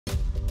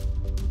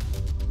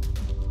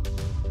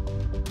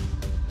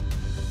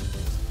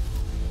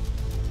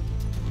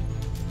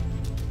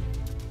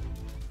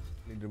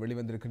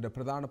வெளிவந்திருக்கின்ற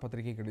பிரதான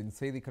பத்திரிகைகளின்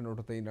செய்தி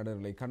கண்ணோட்டத்தை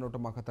நடுநிலை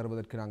கண்ணோட்டமாக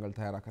தருவதற்கு நாங்கள்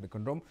தயாராக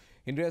இருக்கின்றோம்.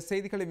 இன்றைய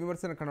செய்திகளை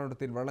விமர்சன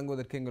கண்ணோட்டத்தில்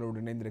வழங்குவதற்கு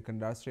எங்களோடு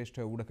இணைந்திருக்கின்றார்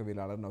சிரேஷ்ட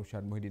ஊடகவியலாளர்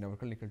நௌஷாத் மொஹிதீன்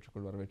அவர்கள்.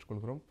 நிகழ்ச்சிக்குள் வரவேற்றுக்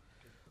கொள்கிறோம்.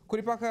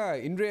 குறிப்பாக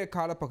இன்றைய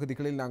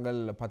காலப்பகுதிகளில் நாங்கள்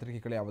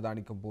பத்திரிகைகளை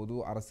அவதானிக்கும் போது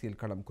அரசியல்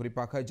களம்,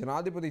 குறிப்பாக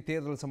ஜனாதிபதி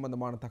தேர்தல்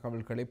சம்பந்தமான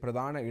தகவல்களை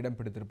பிரதான இடம்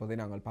பிடித்திருப்பதை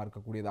நாங்கள்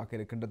பார்க்கக்கூடியதாக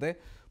இருக்கின்றது.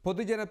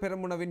 பொதுஜன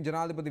பெரமுனவின்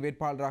ஜனாதிபதி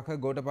வேட்பாளராக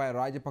கோட்டபாய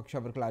ராஜபக்ஷ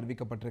அவர்கள்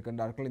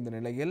அறிவிக்கப்பட்டிருக்கின்றார்கள். இந்த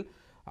நிலையில்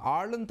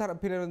ஆளும்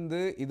தரப்பிலிருந்து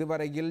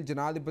இதுவரையில்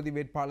ஜனாதிபதி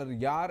வேட்பாளர்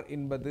யார்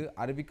என்பது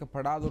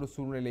அறிவிக்கப்படாத ஒரு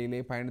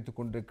சூழ்நிலையிலே பயணித்துக்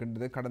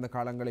கொண்டிருக்கின்றது. கடந்த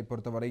காலங்களை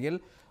பொறுத்தவரையில்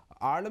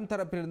ஆளும்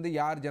தரப்பிலிருந்து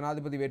யார்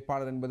ஜனாதிபதி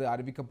வேட்பாளர் என்பது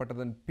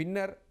அறிவிக்கப்பட்டதன்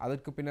பின்னர்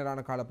அதற்கு பின்னரான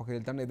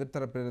காலப்பகுதியில் தான்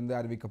எதிர்த்தரப்பிலிருந்து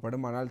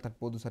அறிவிக்கப்படும். ஆனால்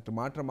தற்போது சற்று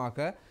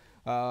மாற்றமாக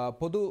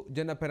பொது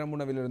ஜன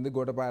பெரமுனவிலிருந்து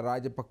கோட்டபாய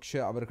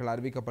ராஜபக்ஷ அவர்கள்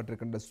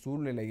அறிவிக்கப்பட்டிருக்கின்ற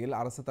சூழ்நிலையில்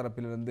அரசு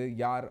தரப்பிலிருந்து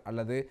யார்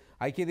அல்லது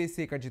ஐக்கிய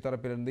தேசிய கட்சி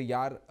தரப்பிலிருந்து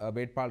யார்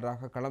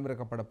வேட்பாளராக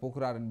களமிறக்கப்பட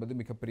போகிறார் என்பது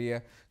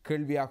மிகப்பெரிய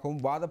கேள்வியாகவும்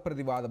வாத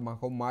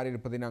பிரதிவாதமாகவும்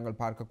மாறியிருப்பதை நாங்கள்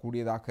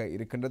பார்க்கக்கூடியதாக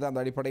இருக்கின்றது.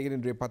 அந்த அடிப்படையில்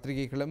இன்றைய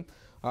பத்திரிகைகளும்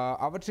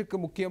அவற்றுக்கு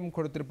முக்கியம்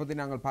கொடுத்திருப்பதை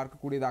நாங்கள்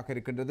பார்க்கக்கூடியதாக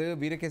இருக்கின்றது.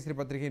 வீரகேசரி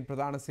பத்திரிகையின்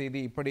பிரதான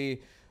செய்தி இப்படி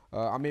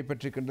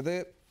அமையப்பட்டிருக்கின்றது.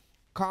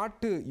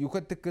 காட்டு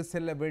யுகத்துக்கு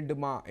செல்ல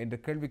வேண்டுமா என்ற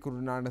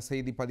கேள்விக்குறியான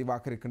செய்தி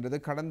பதிவாக இருக்கின்றது.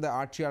 கடந்த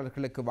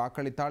ஆட்சியாளர்களுக்கு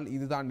வாக்களித்தால்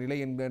இதுதான் நிலை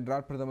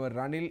என்கின்றார் பிரதமர்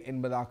ரணில்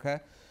என்பதாக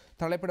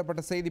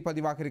தலைப்பிடப்பட்ட செய்தி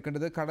பதிவாக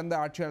இருக்கின்றது. கடந்த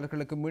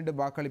ஆட்சியாளர்களுக்கு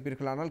மீண்டும்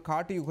வாக்களிப்பீர்களானால்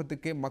காட்டு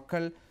யுகத்துக்கே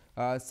மக்கள்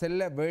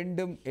செல்ல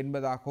வேண்டும்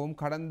என்பதாகவும்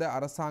கடந்த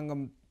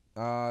அரசாங்கம்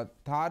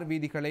தார்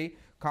வீதிகளை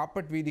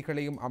காப்பட்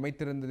வீதிகளையும்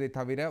அமைத்திருந்ததை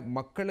தவிர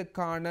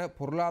மக்களுக்கான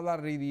பொருளாதார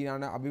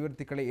ரீதியான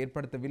அபிவிருத்திகளை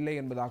ஏற்படுத்தவில்லை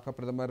என்பதாக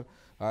பிரதமர்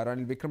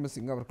ரணில்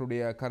விக்ரமசிங்க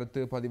அவர்களுடைய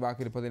கருத்து பதிவாக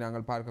இருப்பதை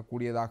நாங்கள்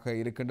பார்க்கக்கூடியதாக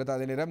இருக்கின்றது.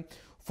 அதே நேரம்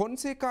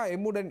பொன்சேகா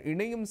எம்முடன்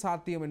இணையும்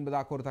சாத்தியம்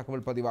என்பதாக ஒரு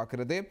தகவல்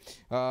பதிவாகிறது.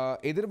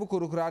 எதிர்வு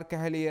கூறுகிறார்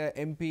கஹலிய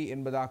எம்பி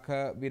என்பதாக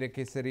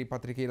வீரகேசரி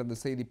பத்திரிகையில் அந்த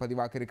செய்தி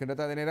பதிவாக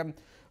இருக்கின்றது. அதே நேரம்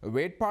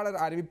வேட்பாளர்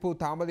அறிவிப்பு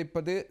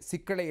தாமதிப்பது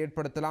சிக்கலை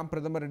ஏற்படுத்தலாம்,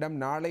 பிரதமரிடம்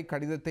நாளை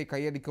கடிதத்தை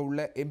கையளிக்க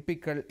உள்ள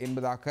எம்பிக்கள்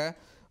என்பதாக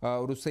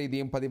ஒரு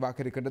செய்தியும்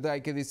பதிவாக இருக்கின்றது.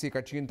 ஐக்கிய தேசிய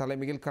கட்சியின்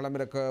தலைமையில்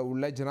களமிறக்க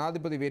உள்ள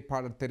ஜனாதிபதி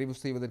வேட்பாளர் தெரிவு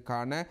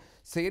செய்வதற்கான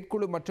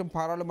செயற்குழு மற்றும்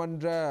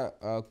பாராளுமன்ற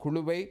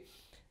குழுவை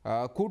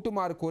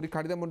கூட்டுமாறு கோரி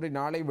கடிதம் ஒன்றை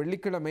நாளை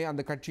வெள்ளிக்கிழமை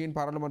அந்த கட்சியின்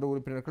பாராளுமன்ற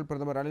உறுப்பினர்கள்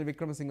பிரதமர் ரணில்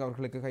விக்ரமசிங்க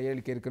அவர்களுக்கு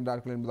கையளிக்க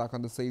இருக்கின்றார்கள் என்பதாக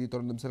அந்த செய்தி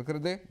தொடர்ந்தும்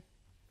செல்கிறது.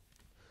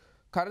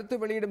 கருத்து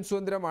வெளியிடும்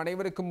சுதந்திரம்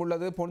அனைவருக்கும்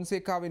உள்ளது,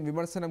 பொன்சேகாவின்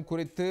விமர்சனம்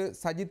குறித்து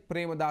சஜித்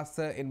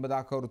பிரேமதாச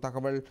என்பதாக ஒரு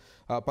தகவல்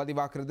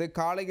பதிவாகிறது.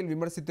 காலையில்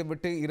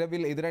விமர்சித்துவிட்டு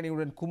இரவில்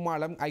எதிரணியுடன்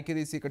கும்மாளம், ஐக்கிய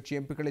தேசிய கட்சி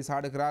எம்பிக்களை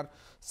சாடுகிறார்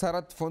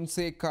சரத்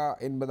பொன்சேகா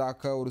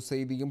என்பதாக ஒரு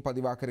செய்தியும்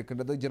பதிவாக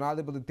இருக்கின்றது.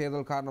 ஜனாதிபதி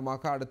தேர்தல்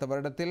காரணமாக அடுத்த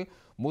வருடத்தில்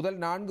முதல்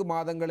 4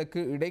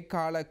 மாதங்களுக்கு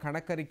இடைக்கால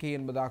கணக்கறிக்கை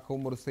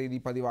என்பதாகவும் ஒரு செய்தி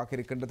பதிவாக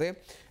இருக்கின்றது.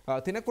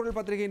 தினக்குரல்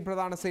பத்திரிகையின்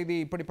பிரதான செய்தி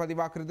இப்படி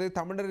பதிவாகிறது.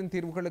 தமிழரின்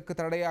தீர்வுகளுக்கு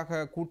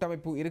தடையாக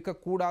கூட்டமைப்பு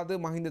இருக்கக்கூடாது,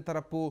 மஹிந்த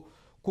தரப்பு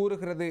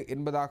கூறுகிறது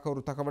என்பதாக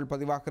ஒரு தகவல்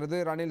பதிவாகிறது.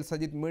 ரணில்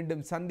சஜித்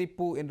மீண்டும்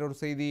சந்திப்பு என்ற ஒரு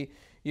செய்தி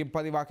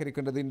பதிவாக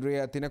இருக்கின்றது. இன்றைய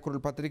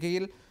தினக்குரல்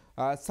பத்திரிகையில்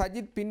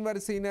சஜித்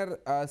பின்வரிசையினர்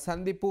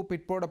சந்திப்பு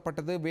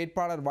பிற்போடப்பட்டது,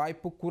 வேட்பாளர்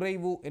வாய்ப்பு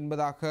குறைவு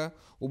என்பதாக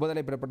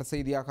உபதலை பெறப்பட்ட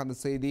செய்தியாக அந்த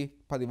செய்தி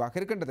பதிவாக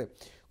இருக்கின்றது.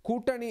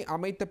 கூட்டணி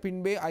அமைத்த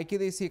பின்பே ஐக்கிய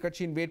தேசிய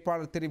கட்சியின்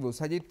வேட்பாளர் தெரிவு,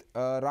 சஜித்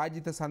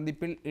ராஜித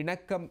சந்திப்பில்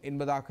இணக்கம்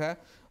என்பதாக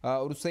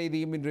ஒரு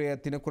செய்தியும் இன்றைய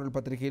தினக்குரல்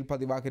பத்திரிகையில்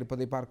பதிவாக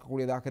இருப்பதை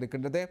பார்க்கக்கூடியதாக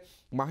இருக்கின்றது.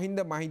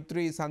 மஹிந்த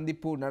மைத்ரி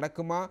சந்திப்பு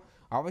நடக்குமா,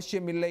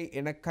 அவசியமில்லை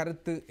என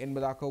கருத்து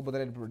என்பதாக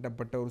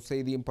உபதலிடப்பட்ட ஒரு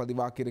செய்தியும்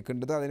பதிவாகி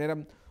இருக்கின்றது. அதே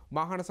நேரம்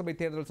மாகாண சபை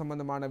தேர்தல்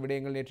சம்பந்தமான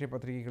விடயங்கள் நேற்றைய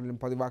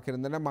பத்திரிகைகளிலும் பதிவாக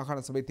இருந்தன. மாகாண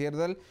சபை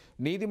தேர்தல்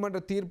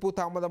நீதிமன்ற தீர்ப்பு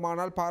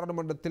தாமதமானால்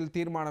பாராளுமன்றத்தில்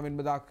தீர்மானம்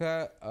என்பதாக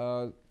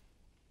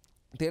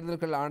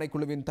தேர்தல்கள்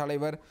ஆணைக்குழுவின்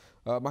தலைவர்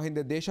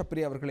மஹிந்த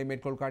தேசப்பிரிய அவர்களை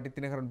மேற்கோள் காட்டி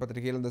தினகரன்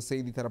பத்திரிகையில் இந்த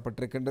செய்தி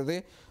தரப்பட்டிருக்கின்றது.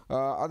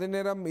 அதே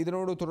நேரம்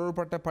இதனோடு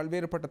தொடர்பட்ட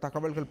பல்வேறுபட்ட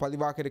தகவல்கள்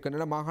பதிவாக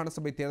இருக்கின்றன. மாகாண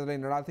சபை தேர்தலை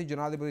நடாத்தி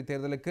ஜனாதிபதி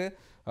தேர்தலுக்கு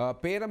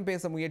பேரம்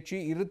பேச முயற்சி,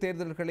 இரு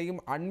தேர்தல்களையும்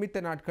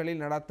அண்மித்த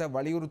நாட்களில் நடத்த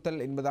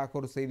வலியுறுத்தல் என்பதாக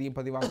ஒரு செய்தியும்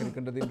பதிவாக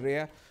இருக்கின்றது.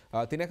 இன்றைய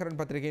தினகரன்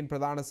பத்திரிகையின்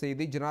பிரதான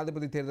செய்தி,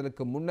 ஜனாதிபதி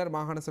தேர்தலுக்கு முன்னர்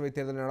மாகாண சபை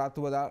தேர்தல்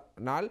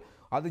நடாத்துவதனால்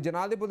அது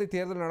ஜனாதிபதி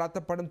தேர்தல்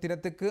நடத்தப்படும்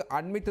தினத்துக்கு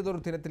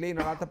அண்மித்ததொரு தினத்திலேயே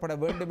நடத்தப்பட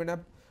வேண்டும்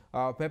என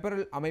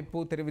பெப்பரல் அமைப்பு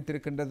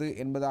தெரிவித்திருக்கின்றது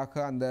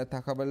என்பதாக அந்த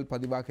தகவல்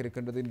பதிவாக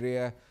இருக்கின்றது. இன்றைய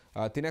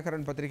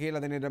தினகரன் பத்திரிகையில்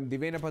அதே நேரம்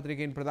திவேன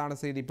பத்திரிகையின் பிரதான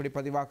செய்தி இப்படி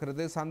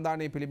பதிவாகிறது.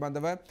 சந்தானே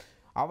பிலிபந்தவ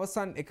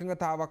අවසන් එකඟ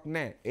තාවක්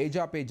නෑ,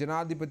 ඒජාපේ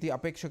ජනාධිපති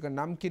අපේක්ෂක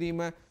නම්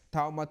කිරීම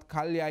තවමත්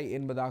කල්යයි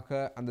என்பதாக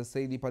அந்த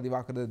செய்தி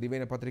பதிவாகிறது.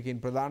 திவேன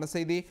பத்திரிகையின் பிரதான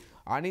செய்தி.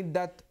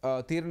 அனிதத்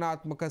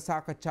தீர்ணாத்மக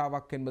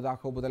சாக்கச்சாவாக்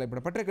என்பதாக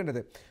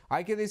உபதலைப்படப்பட்டிருக்கின்றது.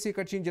 ஐக்கிய தேசிய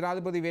கட்சியின்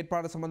ஜனாதிபதி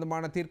வேட்பாளர்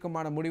சம்பந்தமான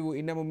தீர்க்கமான முடிவு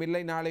இன்னமும்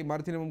இல்லை, நாளை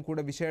மறுதினமும்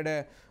கூட விசேட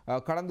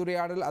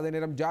கலந்துரையாடல். அதே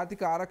நேரம்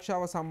ஜாதிக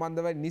ஆரக்ஷாவ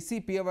சம்பந்தவ நிசி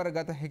பியவர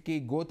கத ஹெக்கி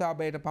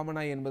கோதாபேட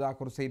பமனாய்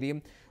என்பதாக ஒரு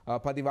செய்தியும்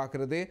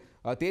பதிவாகிறது.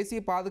 தேசிய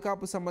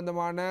பாதுகாப்பு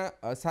சம்பந்தமான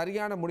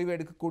சரியான முடிவு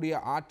எடுக்கக்கூடிய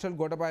ஆற்றல்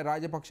கோட்டபாய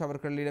ராஜபக்ஷ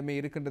அவர்களிடமே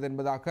இருக்கின்றது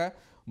என்பதாக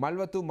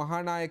மல்வத்து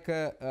மகாநாயக்க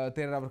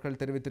தேரர் அவர்கள்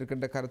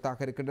தெரிவித்திருக்கின்ற கருத்தாக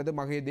இருக்கின்றது.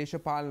 மகே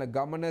தேசபாலன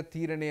கமன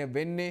தீரணைய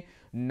வெண்ணே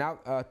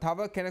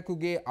தவ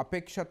கெனக்குகே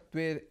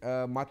அபேக்ஷத்வே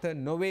மத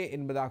நொவே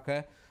என்பதாக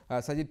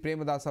சஜித்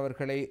பிரேமதாஸ்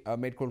அவர்களை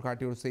மேற்கோள்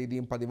காட்டிய ஒரு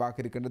செய்தியும்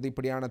பதிவாக இருக்கின்றது.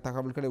 இப்படியான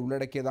தகவல்களை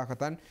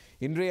உள்ளடக்கியதாகத்தான்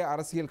இன்றைய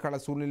அரசியல் கள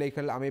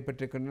சூழ்நிலைகள்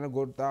அமைப்பெற்றிருக்கின்றன.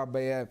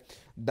 கோட்டாபய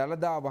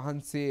தலதா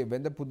வஹன்சே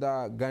வெந்தபுதா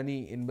கனி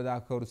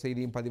என்பதாக ஒரு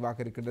செய்தியும்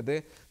பதிவாக இருக்கின்றது.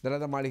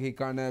 தலதா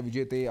மாளிகைக்கான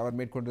விஜயத்தை அவர்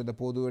மேற்கொண்டிருந்த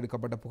போது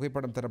எடுக்கப்பட்ட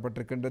புகைப்படம்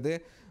தரப்பட்டிருக்கின்றது.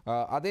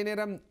 அதே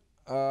நேரம்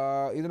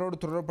இதனோடு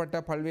தொடரப்பட்ட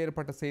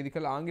பல்வேறுபட்ட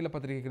செய்திகள் ஆங்கில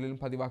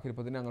பத்திரிகைகளிலும் பதிவாக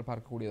இருப்பதை நாங்கள்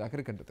பார்க்கக்கூடியதாக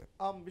இருக்கின்றது.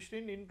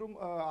 விஷ்ணின் இன்றும்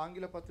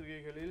ஆங்கில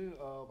பத்திரிகைகளில்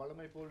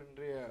வழமை போல்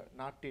இன்றைய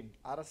நாட்டின்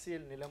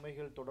அரசியல்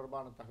நிலைமைகள்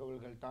தொடர்பான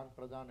தகவல்கள் தான்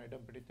பிரதான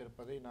இடம்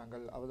பிடித்திருப்பதை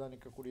நாங்கள்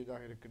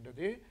அவதானிக்கக்கூடியதாக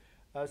இருக்கின்றது.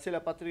 சில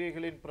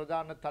பத்திரிகைகளின்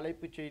பிரதான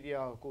தலைப்புச்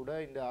செய்தியாக கூட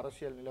இந்த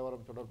அரசியல்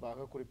நிலவரம்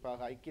தொடர்பாக,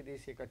 குறிப்பாக ஐக்கிய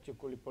தேசிய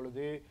கட்சிக்குள்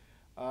இப்பொழுது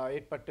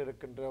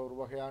ஏற்பட்டிருக்கின்ற ஒரு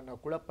வகையான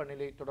குழப்ப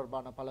நிலை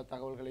தொடர்பான பல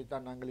தகவல்களை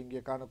தான் நாங்கள்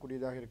இங்கே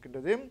காணக்கூடியதாக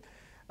இருக்கின்றது.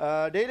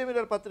 டெய்லி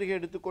மிரர் பத்திரிகை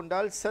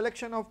எடுத்துக்கொண்டால்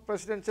selection of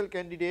presidential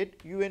candidate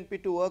UNP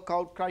to work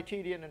out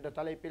criterion என்ற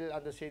தலைப்பில்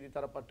அந்த செய்தி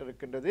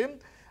தரப்பட்டிருக்கின்றது.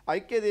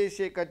 ஐக்கிய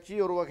தேசிய கட்சி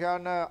ஒரு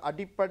வகையான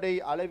அடிப்படை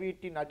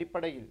அளவீட்டின்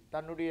அடிப்படையில்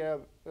தன்னுடைய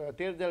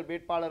தேர்தல்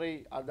வேட்பாளரை,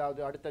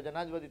 அதாவது அடுத்த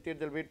ஜனாதிபதி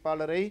தேர்தல்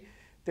வேட்பாளரை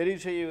தெரிவு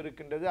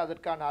செய்யவிருக்கின்றது.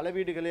 அதற்கான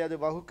அளவீடுகளை அது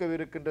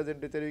வகுக்கவிருக்கின்றது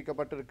என்று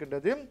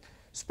தெரிவிக்கப்பட்டிருக்கின்றது.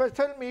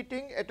 Special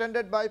meeting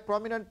attended by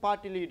prominent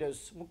party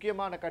leaders,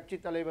 முக்கியமான கட்சி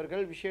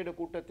தலைவர்கள் விசேட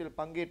கூட்டத்தில்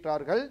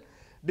பங்கேற்றார்கள்.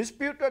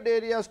 Disputed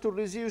areas to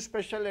receive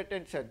special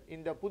attention,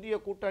 இந்த புதிய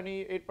கூட்டணி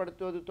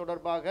ஏற்படுத்துவது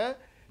தொடர்பாக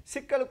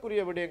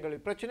சிக்கலுக்குரிய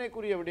விடயங்களில்,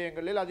 பிரச்சனைக்குரிய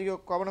விடயங்களில் அதிக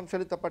கவனம்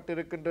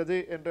செலுத்தப்பட்டிருக்கின்றது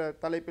என்ற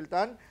தலைப்பில்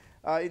தான்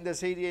இந்த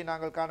செய்தியை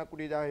நாங்கள்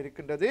காணக்கூடியதாக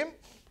இருக்கின்றது.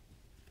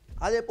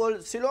 அதேபோல்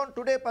சிலோன்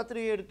டுடே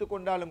பத்திரிகை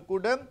எடுத்துக்கொண்டாலும்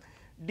கூட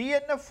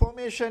டிஎன்எஃப்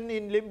ஃபார்மேஷன்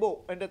இன் லிம்போ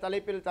என்ற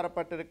தலைப்பில்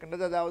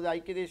தரப்பட்டிருக்கின்றது. அதாவது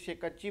ஐக்கிய தேசிய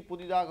கட்சி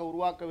புதிதாக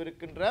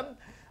உருவாக்கவிருக்கின்ற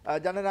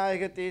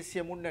ஜனநாயக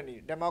தேசிய முன்னணி,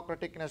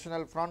 டெமோக்ராட்டிக்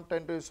நேஷனல் ஃப்ரண்ட்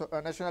என்று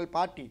நேஷனல்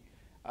பார்ட்டி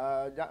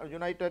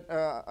யுனைடெட்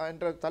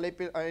என்ற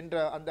தலைப்பில் என்ற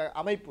அந்த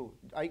அமைப்பு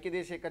ஐக்கிய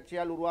தேசிய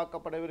கட்சியால்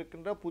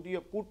உருவாக்கப்படவிருக்கின்ற புதிய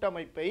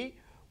கூட்டமைப்பை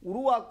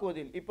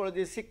உருவாக்குவதில்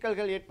இப்பொழுது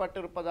சிக்கல்கள்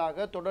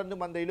ஏற்பட்டிருப்பதாக,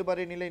 தொடர்ந்தும் அந்த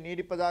இழுபறி நிலை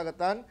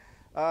நீடிப்பதாகத்தான்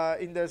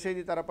இந்த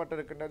செய்தி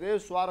தரப்பட்டிருக்கின்றது.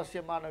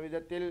 சுவாரஸ்யமான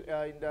விதத்தில்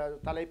இந்த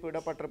தலைப்பு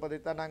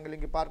இடப்பட்டிருப்பதைத்தான் நாங்கள்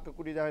இங்கு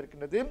பார்க்கக்கூடியதாக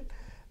இருக்கின்றது.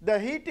 The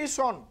heat is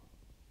on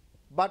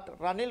but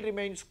Ranil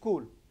remains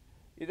cool.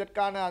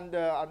 இதற்கான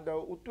அந்த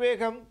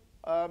உத்வேகம்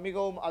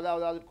மிகவும்,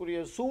 அதாவது அதற்குரிய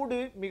சூடு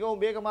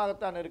மிகவும்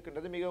வேகமாகத்தான்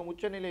இருக்கின்றது, மிகவும்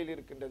உச்சநிலையில்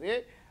இருக்கின்றது.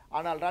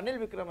 ஆனால் ரணில்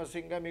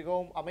விக்ரமசிங்க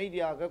மிகவும்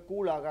அமைதியாக,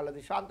 கூலாக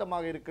அல்லது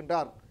சாந்தமாக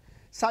இருக்கின்றார்.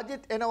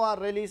 Sajith எனவா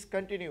release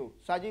continue.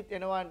 சஜித்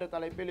எனவா என்ற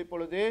தலைப்பில்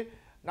இப்பொழுது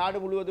நாடு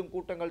முழுவதும்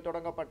கூட்டங்கள்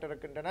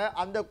தொடங்கப்பட்டிருக்கின்றன.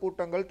 அந்த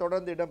கூட்டங்கள்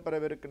தொடர்ந்து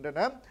இடம்பெறவிருக்கின்றன.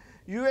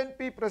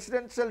 UNP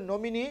presidential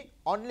நொமினி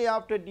only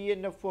after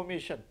TNF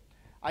formation.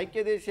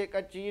 ஐக்கிய தேசிய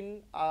கட்சியின்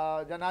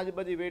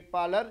ஜனாதிபதி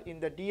வேட்பாளர்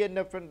இந்த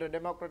டிஎன்எஃப் என்ற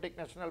டெமோக்ராட்டிக்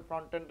நேஷனல்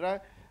ஃப்ரண்ட் என்ற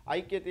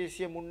ஐக்கிய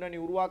தேசிய முன்னணி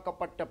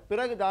உருவாக்கப்பட்ட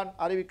பிறகுதான்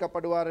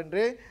அறிவிக்கப்படுவார்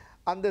என்று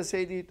அந்த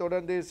செய்தி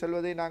தொடர்ந்து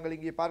செல்வதை நாங்கள்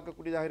இங்கே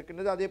பார்க்கக்கூடியதாக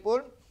இருக்கின்றது.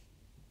 அதேபோல்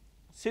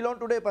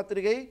சிலோன் டுடே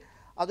பத்திரிகை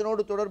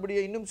அதனோடு தொடர்புடைய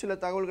இன்னும் சில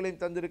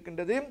தகவல்களையும்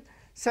தந்திருக்கின்றது.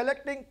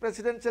 Selecting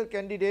presidential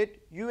candidate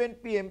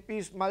UNP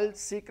MPs Mal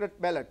secret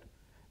ballot,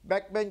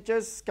 back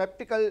benchers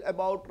sceptical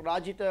about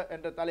Rajitha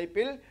என்ற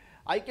தலைப்பில்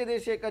ஐக்கிய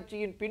தேசிய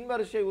கட்சியின்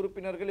பின்வரிசை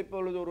உறுப்பினர்கள்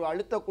இப்பொழுது ஒரு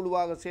அழுத்த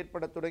குழுவாக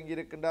செயற்பட தொடங்கி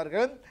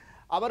இருக்கின்றார்கள்.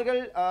 அவர்கள்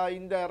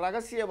இந்த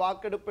ரகசிய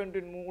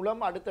வாக்கெடுப்பின்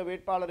மூலம் அடுத்த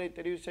வேட்பாளரை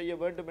தெரிவு செய்ய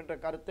வேண்டும் என்ற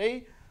கருத்தை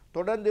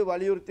தொடர்ந்து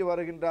வலியுறுத்தி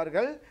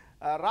வருகின்றார்கள்.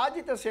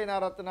 ராஜித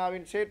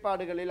சேனாரத்னாவின்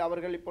செயற்பாடுகளில்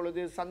அவர்கள்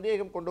இப்பொழுது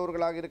சந்தேகம்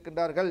கொண்டவர்களாக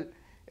இருக்கின்றார்கள்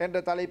என்ற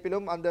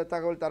தலைப்பிலும் அந்த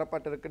தகவல்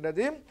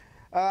தரப்பட்டிருக்கின்றது.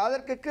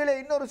 அதற்கு கீழே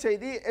இன்னொரு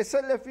செய்தி,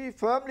 SLFE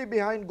firmly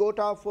behind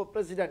Gota for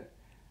president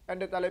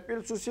என்ற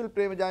தலைப்பில் சுசில்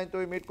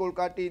பிரேமஜாயந்தோவை மேற்கோள்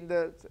காட்டி இந்த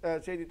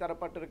செய்தி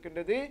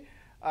தரப்பட்டிருக்கின்றது.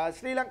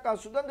 ஸ்ரீலங்கா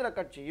சுதந்திர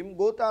கட்சியும்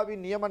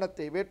கோத்தாவின்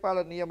நியமனத்தை,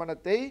 வேட்பாளர்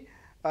நியமனத்தை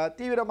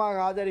தீவிரமாக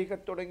ஆதரிக்க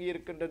தொடங்கி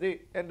இருக்கின்றது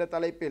என்ற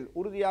தலைப்பில்,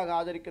 உறுதியாக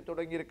ஆதரிக்க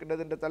தொடங்கி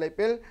இருக்கின்றது என்ற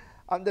தலைப்பில்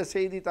அந்த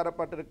செய்தி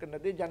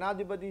தரப்பட்டிருக்கின்றது.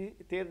 ஜனாதிபதி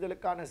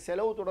தேர்தலுக்கான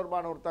செலவு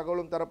தொடர்பான ஒரு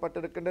தகவலும்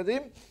தரப்பட்டிருக்கின்றது.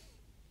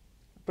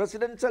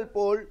 Presidential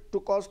pole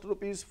to cost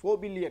 ₹4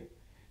 billion.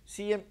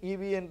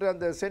 CMEV என்ற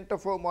அந்த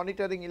centre for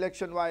monitoring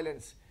election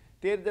violence,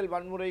 தேர்தல்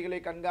வன்முறைகளை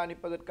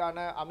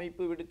கண்காணிப்பதற்கான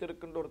அமைப்பு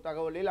விடுத்திருக்கின்ற ஒரு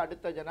தகவலில்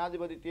அடுத்த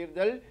ஜனாதிபதி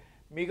தேர்தல்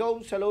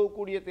மிகவும் செலவு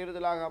கூடிய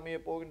தேர்தலாக அமைய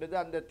போகின்றது.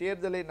 அந்த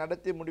தேர்தலை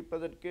நடத்தி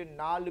முடிப்பதற்கு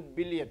 4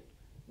 பில்லியன்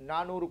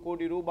 400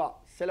 கோடி ரூபாய்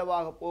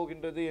செலவாக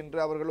போகின்றது என்று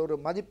அவர்கள் ஒரு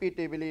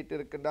மதிப்பீட்டை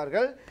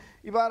வெளியிட்டிருக்கின்றார்கள்.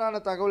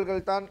 இவ்வாறான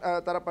தகவல்கள் தான்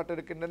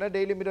தரப்பட்டிருக்கின்றன.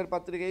 டெய்லி மிரர்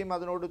பத்திரிகையும்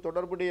அதனோடு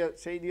தொடர்புடைய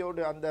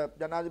செய்தியோடு, அந்த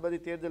ஜனாதிபதி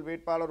தேர்தல்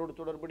வேட்பாளரோடு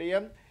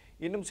தொடர்புடைய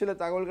இன்னும் சில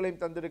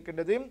தகவல்களையும்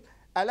தந்திருக்கின்றது.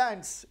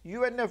 Alliance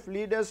UNF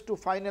leaders to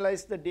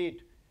finalise the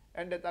date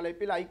என்ற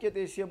தலைப்பில் ஐக்கிய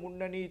தேசிய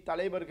முன்னணி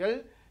தலைவர்கள்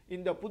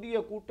இந்த புதிய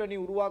கூட்டணி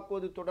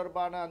உருவாக்குவது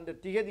தொடர்பான அந்த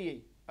திகதியை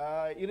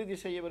இறுதி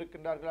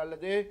செய்யவிருக்கின்றார்கள்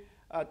அல்லது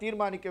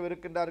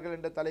தீர்மானிக்கவிருக்கின்றார்கள்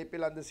என்ற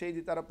தலைப்பில் அந்த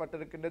செய்தி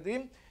தரப்பட்டிருக்கின்றது.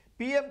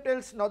 PM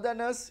tells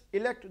northerners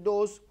elect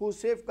those who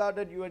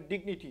safeguarded your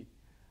dignity.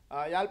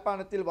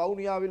 யாழ்ப்பாணத்தில்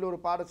வவுனியாவில் ஒரு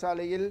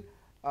பாடசாலையில்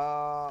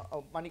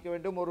மன்னிக்க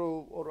வேண்டும்,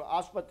 ஒரு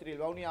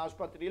ஆஸ்பத்திரியில், வவுனியா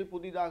ஆஸ்பத்திரியில்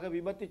புதிதாக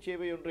விபத்து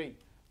சேவை ஒன்றை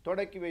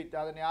தொடக்கி வைத்து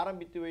அதனை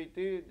ஆரம்பித்து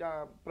வைத்து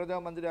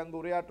பிரதம மந்திரி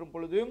அங்கு உரையாற்றும்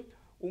பொழுது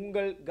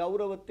உங்கள்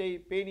கௌரவத்தை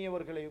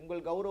பேணியவர்களை,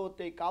 உங்கள்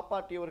கௌரவத்தை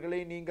காப்பாற்றியவர்களை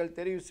நீங்கள்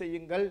தெரிவு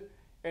செய்யுங்கள்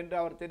என்று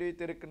அவர்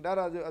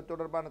தெரிவித்திருக்கின்றார். அது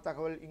தொடர்பான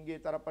தகவல் இங்கே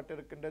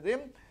தரப்பட்டிருக்கின்றது.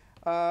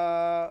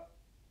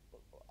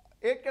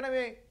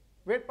 ஏற்கனவே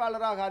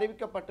வேட்பாளராக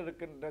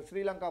அறிவிக்கப்பட்டிருக்கின்ற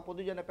ஸ்ரீலங்கா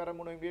பொதுஜன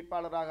பெரமுனவின்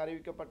வேட்பாளராக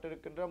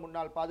அறிவிக்கப்பட்டிருக்கின்ற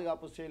முன்னாள்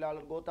பாதுகாப்பு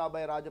செயலாளர்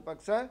கோத்தாபய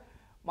ராஜபக்ச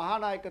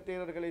மகாநாயக்க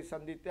தேரர்களை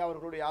சந்தித்து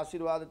அவர்களுடைய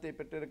ஆசீர்வாதத்தை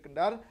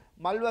பெற்றிருக்கின்றார்.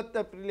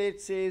 Malwatta பிரிலேஜ்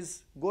chase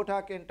quota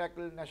can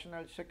tackle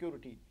national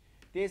security,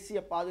 தேசிய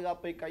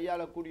பாதுகாப்பை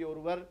கையாளக்கூடிய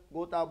ஒருவர்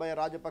கோத்தாபய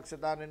ராஜபக்ச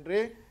தான் என்று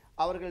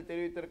அவர்கள்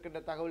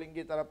தெரிவித்திருக்கின்ற தகவல்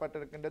இங்கே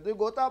தரப்பட்டிருக்கின்றது.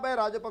 கோத்தாபய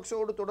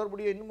ராஜபக்சவோடு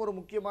தொடர்புடைய இன்னும் ஒரு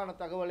முக்கியமான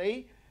தகவலை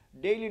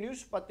டெய்லி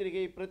நியூஸ்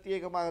பத்திரிகை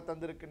பிரத்யேகமாக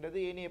தந்திருக்கின்றது.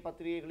 ஏனைய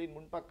பத்திரிகைகளின்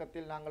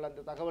முன்பக்கத்தில் நாங்கள்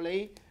அந்த தகவலை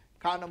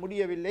காண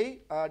முடியவில்லை.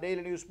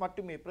 டெய்லி நியூஸ்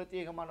மட்டுமே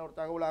பிரத்யேகமான ஒரு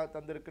தகவலாக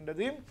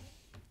தந்திருக்கின்றது.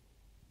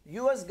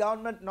 US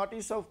government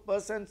notice of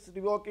persons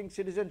revoking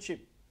citizenship,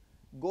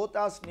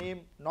 Gotha's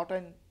name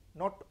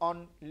not on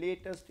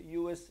latest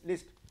US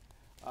list.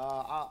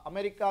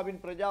 அமெரிக்காவின்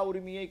பிரஜா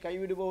உரிமையை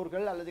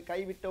கைவிடுபவர்கள் அல்லது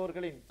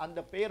கைவிட்டவர்களின் அந்த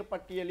பெயர்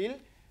பட்டியலில்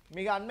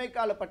மிக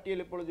அண்மைக்கால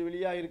பட்டியல் இப்பொழுது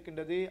வெளியாக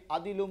இருக்கின்றது.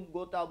 அதிலும்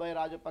கோத்தாபய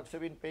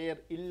ராஜபக்சவின்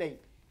பெயர் இல்லை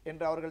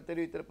என்று அவர்கள்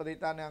தெரிவித்திருப்பதை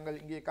தான்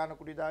நாங்கள் இங்கே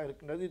காணக்கூடியதாக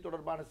இருக்கின்றது. இது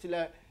தொடர்பான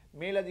சில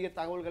மேலதிக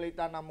தகவல்களை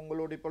தான் நாம்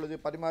உங்களோடு இப்பொழுது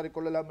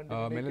பரிமாறிக்கொள்ளலாம் என்று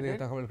மேலதிக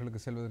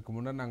தகவல்களுக்கு செல்வதற்கு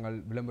முன்னர் நாங்கள்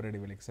விளம்பர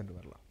இடைவெளிக்கு சென்று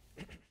வரலாம்.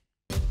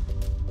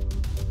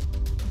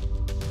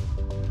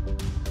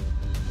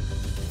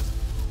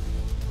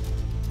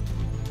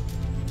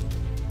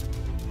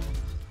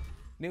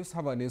 News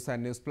hour news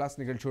and news plus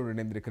நிகழ்ச்சியோடு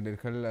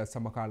இணைந்திருக்கின்றீர்கள்.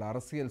 சமகால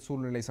அரசியல்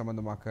சூழ்நிலை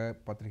சம்பந்தமாக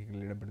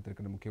பத்திரிகைகளில்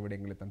இடம்பெற்றிருக்கின்ற முக்கிய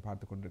விடயங்களை தான்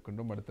பார்த்துக்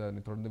கொண்டிருக்கின்றோம். அடுத்து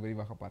அதனை தொடர்ந்து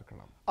விரிவாக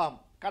பார்க்கலாம். ஆம்,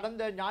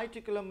 கடந்த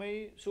ஞாயிற்றுக்கிழமை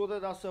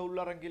சூததாச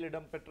உள்ளரங்கில்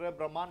இடம்பெற்ற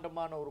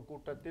பிரம்மாண்டமான ஒரு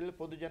கூட்டத்தில்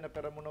பொதுஜன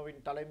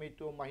பெரமுனவின்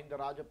தலைமைத்துவம்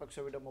மஹிந்த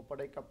ராஜபக்சவிடம்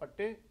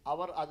ஒப்படைக்கப்பட்டு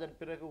அவர் அதன்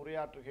பிறகு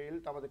உரையாற்றுகையில்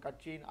தமது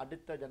கட்சியின்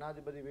அடுத்த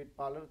ஜனாதிபதி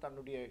வேட்பாளர்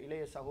தன்னுடைய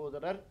இளைய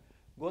சகோதரர்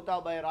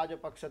கோத்தாபய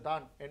ராஜபக்ச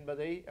தான்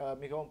என்பதை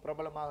மிகவும்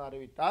பிரபலமாக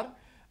அறிவித்தார்.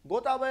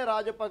 கோத்தாபய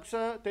ராஜபக்ச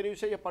தெரிவு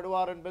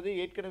செய்யப்படுவார் என்பது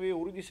ஏற்கனவே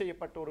உறுதி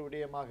செய்யப்பட்ட ஒரு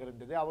விடயமாக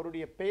இருந்தது.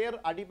 அவருடைய பெயர்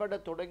அடிபட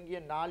தொடங்கிய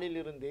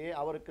நாளிலிருந்தே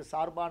அவருக்கு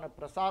சார்பான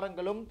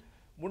பிரசாரங்களும்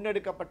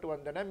முன்னெடுக்கப்பட்டு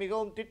வந்தன.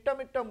 மிகவும்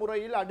திட்டமிட்ட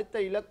முறையில்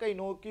அடுத்த இலக்கை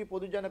நோக்கி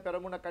பொதுஜன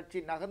பெரமுன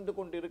கட்சி நகர்ந்து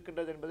கொண்டு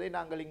இருக்கின்றது என்பதை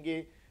நாங்கள் இங்கே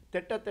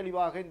திட்ட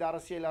தெளிவாக இந்த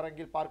அரசியல்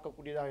அரங்கில்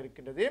பார்க்கக்கூடியதாக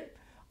இருக்கின்றது.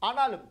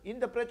 ஆனாலும்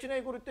இந்த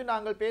பிரச்சனை குறித்து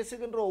நாங்கள்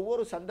பேசுகின்ற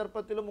ஒவ்வொரு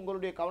சந்தர்ப்பத்திலும்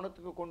உங்களுடைய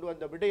கவனத்துக்கு கொண்டு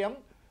வந்த விடயம்,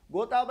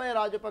 கோத்தாபய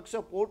ராஜபக்ச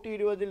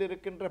போட்டியிடுவதில்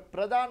இருக்கின்ற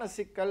பிரதான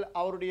சிக்கல்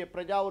அவருடைய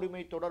பிரஜா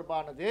உரிமை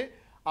தொடர்பானது.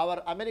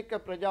 அவர் அமெரிக்க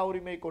பிரஜா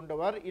உரிமை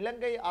கொண்டவர்.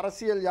 இலங்கை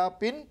அரசியல்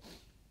யாப்பின்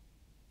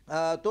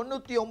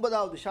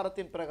 99வது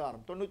ஷரத்தின்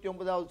பிரகாரம்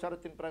 99வது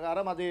ஷரத்தின்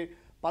பிரகாரம் அது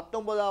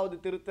 19வது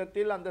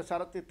திருத்தத்தில் அந்த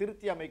ஷரத்து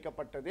திருத்தி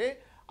அமைக்கப்பட்டது.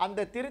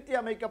 அந்த திருத்தி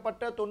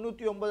அமைக்கப்பட்ட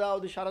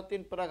 99வது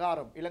ஷரத்தின்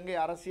பிரகாரம் இலங்கை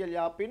அரசியல்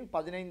யாப்பின்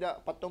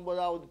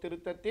 19வது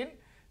திருத்தத்தின்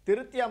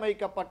திருத்தி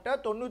அமைக்கப்பட்ட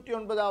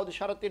 99வது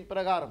ஷரத்தின்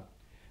பிரகாரம்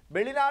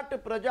வெளிநாட்டு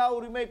பிரஜா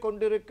உரிமை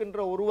கொண்டிருக்கின்ற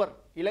ஒருவர்,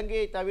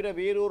 இலங்கையை தவிர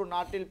வேறொரு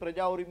நாட்டில்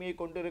பிரஜா உரிமையை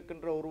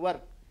கொண்டிருக்கின்ற ஒருவர்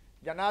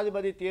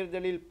ஜனாதிபதி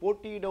தேர்தலில்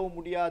போட்டியிடவும்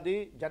முடியாது,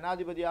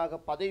 ஜனாதிபதியாக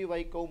பதவி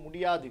வைக்கவும்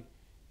முடியாது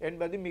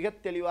என்பது மிக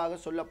தெளிவாக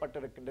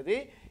சொல்லப்பட்டிருக்கின்றது.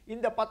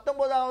 இந்த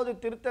 19வது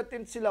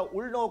திருத்தத்தின் சில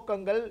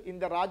உள்நோக்கங்கள்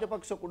இந்த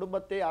ராஜபக்ச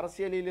குடும்பத்தை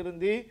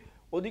அரசியலிலிருந்து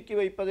ஒதுக்கி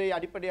வைப்பதை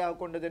அடிப்படையாக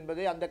கொண்டது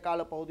என்பதை அந்த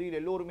கால பகுதியில்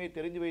எல்லோருமே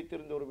தெரிந்து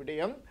வைத்திருந்த ஒரு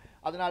விடயம்.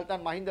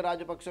 அதனால்தான் மஹிந்த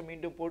ராஜபக்ச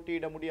மீண்டும்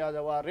போட்டியிட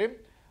முடியாதவாறு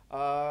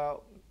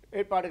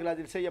ஏற்பாடுகள்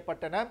அதில்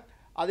செய்யப்பட்டன.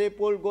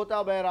 அதேபோல்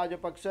கோத்தாபய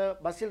ராஜபக்ச,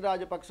 பசில்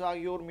ராஜபக்ச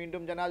ஆகியோர்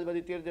மீண்டும்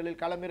ஜனாதிபதி தேர்தலில்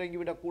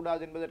களமிறங்கிவிடக்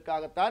கூடாது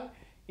என்பதற்காகத்தான்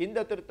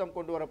இந்த திருத்தம்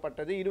கொண்டு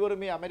வரப்பட்டது.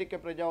 இருவருமே அமெரிக்க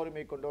பிரஜா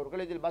உரிமை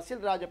கொண்டவர்கள். இதில்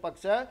பசில்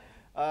ராஜபக்ச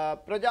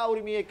பிரஜா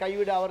உரிமையை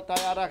கைவிட அவர்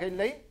தயாராக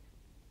இல்லை.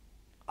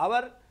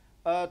 அவர்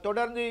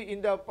தொடர்ந்து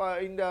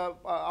இந்த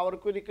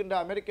அவருக்கு இருக்கின்ற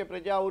அமெரிக்க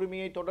பிரஜா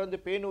உரிமையை தொடர்ந்து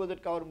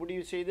பேணுவதற்கு அவர்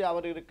முடிவு செய்து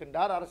அவர்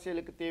இருக்கின்றார்.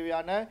 அரசியலுக்கு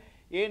தேவையான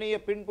ஏனைய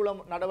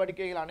பின்புலம்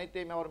நடவடிக்கைகள்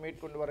அனைத்தையும் அவர்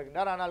மேற்கொண்டு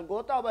வருகின்றார். ஆனால்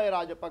கோத்தாபய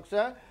ராஜபக்ச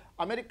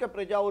அமெரிக்க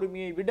பிரஜா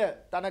உரிமையை விட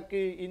தனக்கு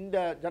இந்த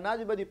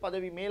ஜனாதிபதி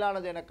பதவி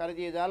மேலானது என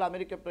கருதியதால்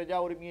அமெரிக்க பிரஜா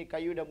உரிமையை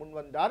கைவிட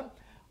முன்வந்தார்.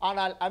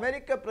 ஆனால்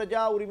அமெரிக்க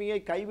பிரஜா உரிமையை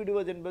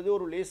கைவிடுவது என்பது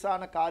ஒரு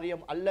லேசான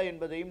காரியம் அல்ல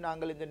என்பதையும்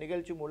நாங்கள் இந்த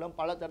நிகழ்ச்சி மூலம்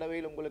பல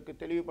தடவையில் உங்களுக்கு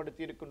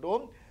தெளிவுபடுத்தி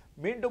இருக்கின்றோம்.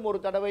 மீண்டும்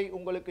ஒரு தடவை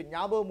உங்களுக்கு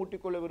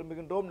ஞாபகமூட்டிக்கொள்ள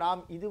விரும்புகின்றோம்.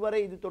 நாம் இதுவரை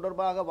இது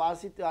தொடர்பாக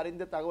வாசித்து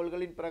அறிந்த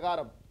தகவல்களின்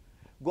பிரகாரம்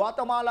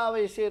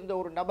குவாத்தமாலாவை சேர்ந்த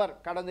ஒரு நபர்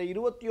கடந்த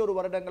 21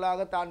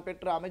 வருடங்களாக தான்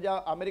பெற்ற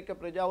அமெரிக்க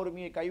பிரஜா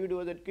உரிமையை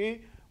கைவிடுவதற்கு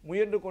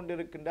முயன்று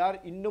கொண்டிருக்கின்றார்.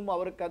 இன்னும்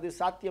அவருக்கு அது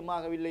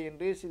சாத்தியமாகவில்லை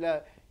என்று சில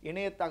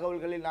இணைய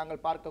தகவல்களில்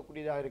நாங்கள்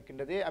பார்க்கக்கூடியதாக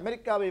இருக்கின்றது.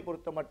 அமெரிக்காவை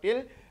பொறுத்த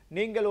மட்டில்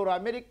நீங்கள் ஒரு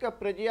அமெரிக்க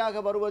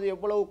பிரஜையாக வருவது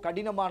எவ்வளவு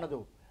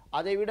கடினமானதோ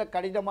அதைவிட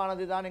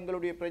கடினமானது தான்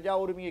எங்களுடைய பிரஜா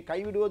உரிமையை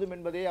கைவிடுவதும்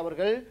என்பதை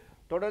அவர்கள்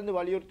தொடர்ந்து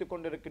வலியுறுத்தி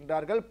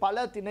கொண்டிருக்கின்றார்கள்.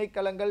 பல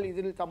திணைக்களங்கள்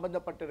இதில்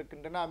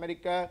சம்பந்தப்பட்டிருக்கின்றன.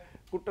 அமெரிக்க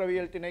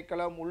குற்றவியல்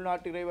திணைக்களம்,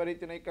 உள்நாட்டு இறைவரி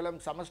திணைக்களம்,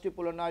 சமஷ்டி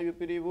புலனாய்வு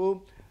பிரிவு,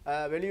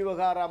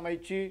 வெளிவிவகார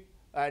அமைச்சு,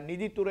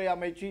 நிதித்துறை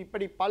அமைச்சு,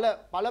 இப்படி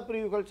பல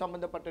பிரிவுகள்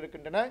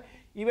சம்பந்தப்பட்டிருக்கின்றன.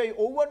 இவை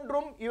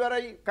ஒவ்வொன்றும்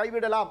இவரை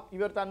கைவிடலாம்,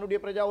 இவர் தன்னுடைய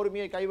பிரஜா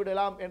உரிமையை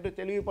கைவிடலாம் என்று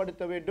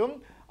தெளிவுபடுத்த வேண்டும்.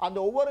 அந்த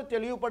ஒவ்வொரு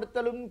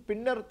தெளிவுபடுத்தலும்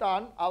பின்னர்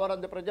தான் அவர்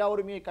அந்த பிரஜா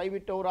உரிமையை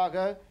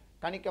கைவிட்டவராக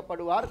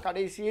கணிக்கப்படுவார்.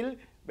 கடைசியில்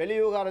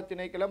வெளிவிவகார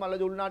திணைக்களம்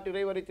அல்லது உள்நாட்டு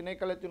இறைவரி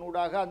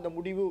திணைக்களத்தினூடாக அந்த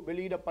முடிவு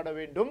வெளியிடப்பட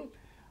வேண்டும்.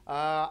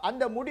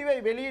 அந்த முடிவை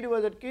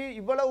வெளியிடுவதற்கு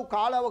இவ்வளவு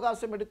கால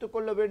அவகாசம்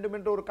எடுத்துக்கொள்ள வேண்டும்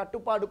என்ற ஒரு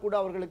கட்டுப்பாடு கூட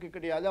அவர்களுக்கு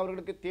கிடையாது.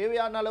 அவர்களுக்கு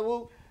தேவையான அளவு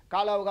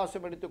கால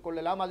அவகாசம்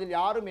எடுத்துக்கொள்ளலாம். அதில்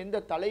யாரும்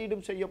எந்த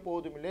தலையீடும் செய்ய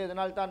போவதும் இல்லை.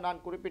 இதனால் தான் நான்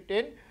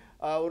குறிப்பிட்டேன்,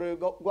 ஒரு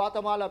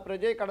குவாத்தமாலா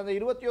பிரஜை கடந்த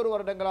 21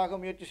 வருடங்களாக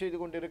முயற்சி செய்து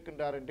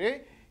கொண்டிருக்கின்றார் என்று.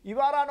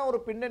 இவ்வாறான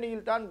ஒரு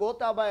பின்னணியில் தான்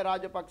கோத்தாபாய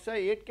ராஜபக்ச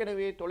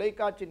ஏற்கனவே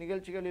தொலைக்காட்சி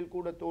நிகழ்ச்சிகளில்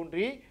கூட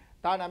தோன்றி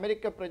தான்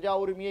அமெரிக்க பிரஜா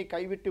உரிமையை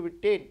கைவிட்டு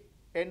விட்டேன்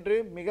என்று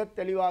மிக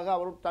தெளிவாக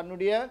அவர்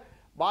தன்னுடைய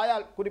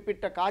வாயால்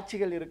குறிப்பிட்ட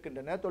காட்சிகள்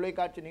இருக்கின்றன,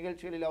 தொலைக்காட்சி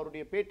நிகழ்ச்சிகளில்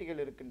அவருடைய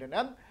பேட்டிகள்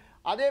இருக்கின்றன.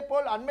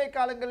 அதேபோல் அண்மை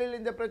காலங்களில்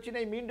இந்த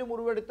பிரச்சினை மீண்டும்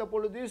உருவெடுத்த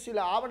பொழுது சில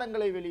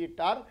ஆவணங்களை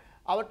வெளியிட்டார்.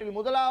 அவற்றில்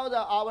முதலாவது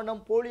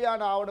ஆவணம்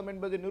போலியான ஆவணம்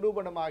என்பது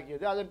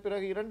நிரூபணமாகியது. அதன்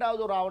பிறகு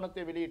இரண்டாவது ஒரு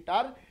ஆவணத்தை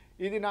வெளியிட்டார்,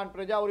 இது நான்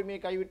பிரஜா உரிமையை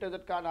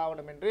கைவிட்டதற்கான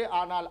ஆவணம் என்று.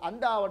 ஆனால்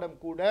அந்த ஆவணம்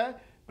கூட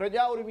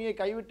பிரஜா உரிமையை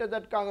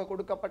கைவிட்டதற்காக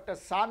கொடுக்கப்பட்ட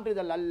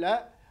சான்றிதழ் அல்ல.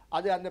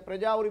 அது அந்த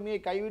பிரஜா உரிமையை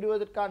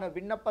கைவிடுவதற்கான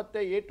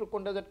விண்ணப்பத்தை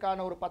ஏற்றுக்கொண்டதற்கான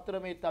ஒரு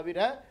பத்திரமே தவிர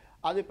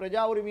அது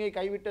பிரஜா உரிமையை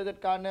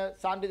கைவிட்டதற்கான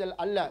சான்றிதழ்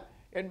அல்ல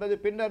என்பது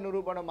பின்னர்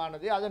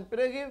நிரூபணமானது. அதன்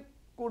பிறகு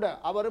கூட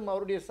அவரும்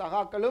அவருடைய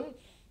சகாக்களும்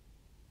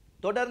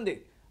தொடர்ந்து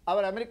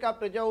அவர் அமெரிக்கா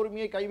பிரஜா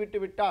உரிமையை கைவிட்டு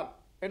விட்டார்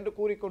என்று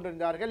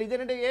கூறிக்கொண்டிருந்தார்கள்.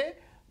 இதனிடையே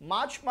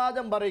மார்ச்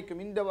மாதம்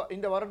வரைக்கும்,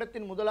 இந்த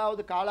வருடத்தின்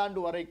முதலாவது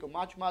காலாண்டு வரைக்கும்,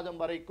 மார்ச்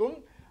மாதம் வரைக்கும்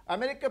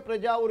அமெரிக்க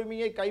பிரஜா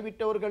உரிமையை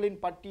கைவிட்டவர்களின்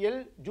பட்டியல்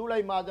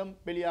ஜூலை மாதம்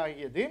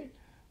வெளியாகியது.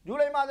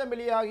 ஜூலை மாதம்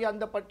வெளியாகிய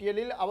அந்த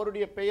பட்டியலில்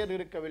அவருடைய பெயர்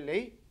இருக்கவில்லை.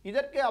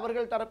 இதற்கு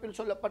அவர்கள் தரப்பில்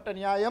சொல்லப்பட்ட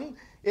நியாயம்,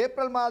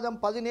 ஏப்ரல் மாதம்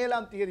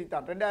 17ஆம் தேதி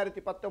தான்,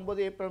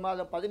 2019 ஏப்ரல்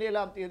மாதம்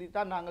 17ஆம் தேதி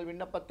தான் நாங்கள்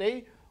விண்ணப்பத்தை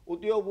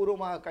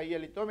உத்தியோகபூர்வமாக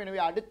கையளித்தோம்,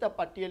 எனவே அடுத்த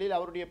பட்டியலில்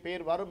அவருடைய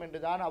பெயர் வரும்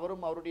என்றுதான்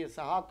அவரும் அவருடைய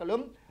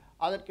சகாக்களும்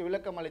அதற்கு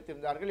விளக்கம்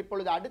அளித்திருந்தார்கள்.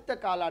 இப்பொழுது அடுத்த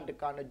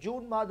காலாண்டுக்கான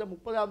ஜூன் மாதம்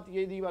 30ஆம்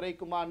தேதி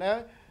வரைக்குமான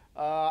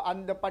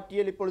அந்த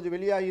பட்டியல் இப்பொழுது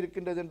வெளியாகி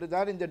இருக்கின்றது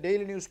என்றுதான் இந்த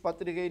டெய்லி நியூஸ்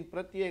பத்திரிகையின்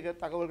பிரத்யேக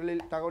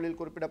தகவலில்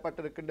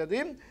குறிப்பிடப்பட்டிருக்கின்றது.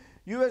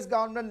 US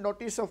government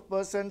notice of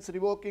persons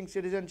ரிவோக்கிங்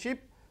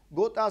citizenship,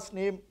 Cothas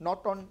name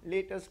not on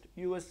latest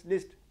US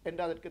list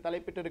என்று அதற்கு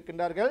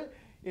தலைப்பிட்டிருக்கின்றார்கள்.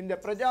 இந்த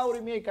பிரஜா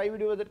உரிமையை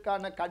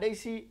கைவிடுவதற்கான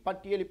கடைசி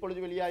பட்டியல்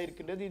இப்பொழுது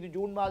வெளியாகிருக்கின்றது. இது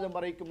ஜூன் மாதம்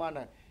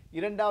வரைக்குமான,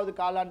 இரண்டாவது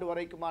காலாண்டு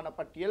வரைக்குமான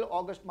பட்டியல்.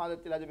 ஆகஸ்ட்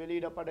மாதத்தில் அது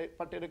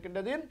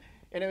வெளியிடப்பட்டிருக்கின்றது.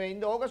 எனவே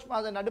இந்த ஆகஸ்ட்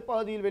மாத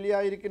நடுப்பகுதியில்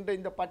வெளியாகிருக்கின்ற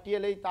இந்த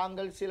பட்டியலை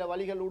தாங்கள் சில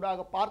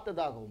வழிகளூடாக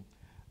பார்த்ததாகவும்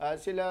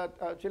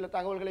சில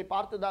தகவல்களை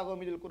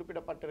பார்த்ததாகவும் இதில்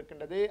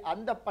குறிப்பிடப்பட்டிருக்கின்றது.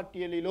 அந்த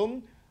பட்டியலிலும்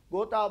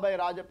கோத்தாபய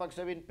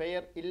ராஜபக்சவின்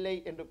பெயர் இல்லை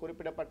என்று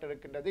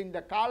குறிப்பிடப்பட்டிருக்கின்றது. இந்த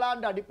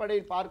காலாண்டு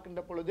அடிப்படையில்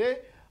பார்க்கின்ற பொழுது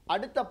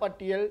அடுத்த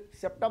பட்டியல்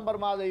செப்டம்பர்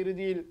மாத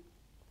இறுதியில்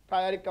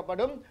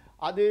தயாரிக்கப்படும்.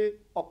 அது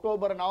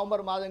அக்டோபர்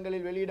நவம்பர்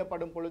மாதங்களில்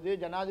வெளியிடப்படும் பொழுது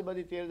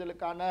ஜனாதிபதி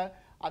தேர்தலுக்கான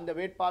அந்த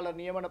வேட்பாளர்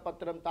நியமன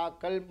பத்திரம்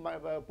தாக்கல்,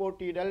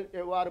 போட்டியிடல்,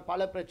 எவ்வாறு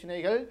பல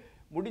பிரச்சனைகள்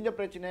முடிந்த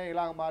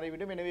பிரச்சனைகளாக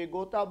மாறிவிடும். எனவே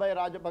கோத்தாபய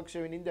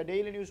ராஜபக்சவின் இந்த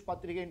டெய்லி நியூஸ்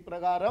பத்திரிகையின்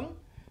பிரகாரம்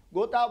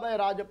கோத்தாபய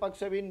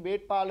ராஜபக்சவின்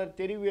வேட்பாளர்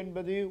தெரிவு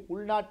என்பது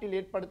உள்நாட்டில்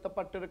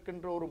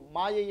ஏற்படுத்தப்பட்டிருக்கின்ற ஒரு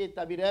மாயையை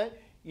தவிர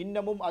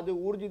இன்னமும் அது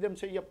ஊர்ஜிதம்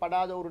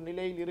செய்யப்படாத ஒரு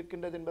நிலையில்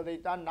இருக்கின்றது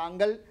என்பதைத்தான்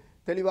நாங்கள்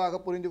தெளிவாக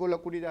புரிந்து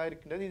கொள்ளக்கூடியதாக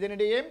இருக்கின்றது.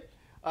 இதனிடையே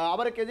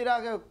அவருக்கு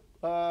எதிராக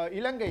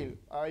இலங்கையில்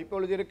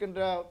இப்பொழுது இருக்கின்ற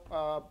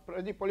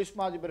பிரதி போலீஸ்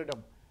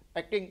மாதிபரிடம்,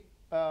 ஆக்டிங்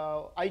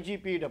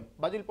IGPயிடம்,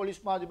 பதில்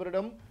போலீஸ்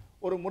மாதிபரிடம்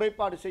ஒரு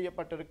முறைப்பாடு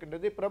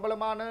செய்யப்பட்டிருக்கின்றது.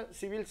 பிரபலமான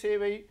சிவில்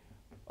சேவை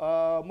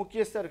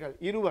முக்கியஸ்தர்கள்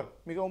இருவர்,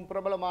 மிகவும்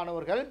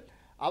பிரபலமானவர்கள்,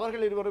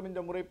 அவர்கள் இருவரும்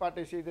இந்த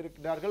முறைப்பாட்டை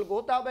செய்திருக்கிறார்கள்.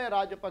 கோத்தாபய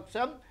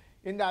ராஜபக்ச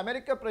இந்த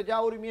அமெரிக்க பிரஜா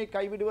உரிமையை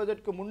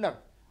கைவிடுவதற்கு முன்னர்,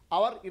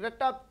 அவர்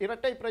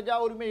இரட்டை பிரஜா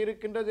உரிமை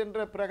இருக்கின்றது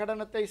என்ற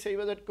பிரகடனத்தை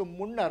செய்வதற்கு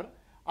முன்னர்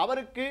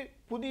அவருக்கு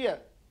புதிய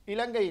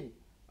இலங்கையின்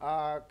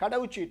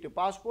கடவுச்சீட்டு,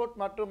 பாஸ்போர்ட்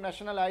மற்றும்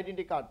நேஷனல்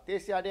ஐடென்டி கார்டு,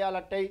 தேசிய அடையாள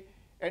அட்டை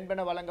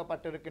என்பன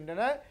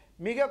வழங்கப்பட்டிருக்கின்றன.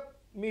 மிக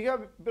மிக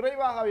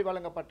விரைவாக அவை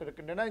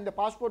வழங்கப்பட்டிருக்கின்றன. இந்த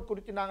பாஸ்போர்ட்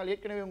குறித்து நாங்கள்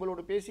ஏற்கனவே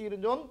உங்களோடு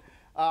பேசியிருந்தோம்.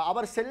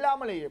 அவர்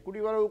செல்லாமலேயே,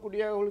 குடிவரவு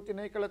குடியகல்வு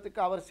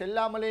திணைக்களத்துக்கு அவர்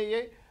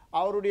செல்லாமலேயே,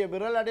 அவருடைய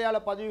விரல் அடையாள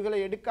பதிவுகளை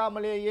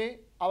எடுக்காமலேயே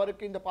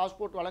அவருக்கு இந்த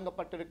பாஸ்போர்ட்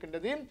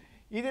வழங்கப்பட்டிருக்கின்றது.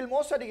 இதில்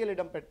மோசடிகள்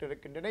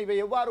இடம்பெற்றிருக்கின்றன. இவை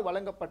எவ்வாறு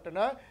வழங்கப்பட்டன?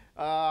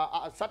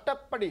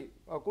 சட்டப்படி,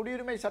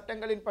 குடியுரிமை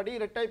சட்டங்களின்படி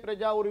இரட்டை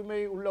பிரஜா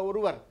உரிமை உள்ள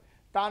ஒருவர்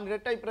தான்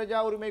இரட்டை பிரஜா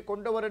உரிமை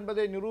கொண்டவர்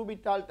என்பதை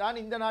நிரூபித்தால் தான்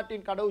இந்த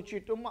நாட்டின்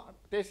கடவுச்சீட்டும்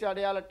தேசிய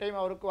அடையாள அட்டையும்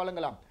அவருக்கு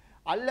வழங்கலாம்.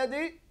 அல்லது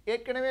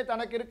ஏற்கனவே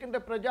தனக்கு இருக்கின்ற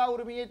பிரஜா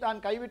உரிமையை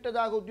தான்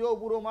கைவிட்டதாக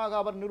உத்தியோகபூர்வமாக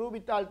அவர்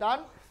நிரூபித்தால்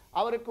தான்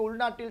அவருக்கு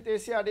உள்நாட்டில்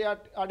தேசிய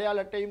அடையாள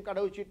அட்டையும்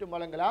கடவுச்சீட்டும்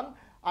வழங்கலாம்.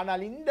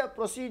 ஆனால் இந்த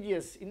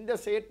ப்ரொசீஜர்ஸ், இந்த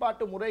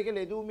செயற்பாட்டு முறைகள்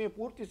எதுவுமே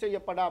பூர்த்தி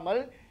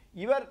செய்யப்படாமல்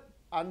இவர்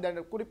அந்த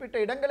குறிப்பிட்ட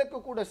இடங்களுக்கு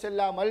கூட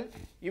செல்லாமல்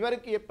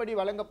இவருக்கு எப்படி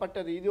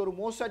வழங்கப்பட்டது, இது ஒரு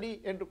மோசடி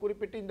என்று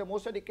குறிப்பிட்டு இந்த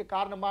மோசடிக்கு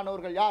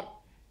காரணமானவர்கள் யார்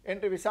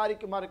என்று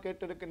விசாரிக்குமாறு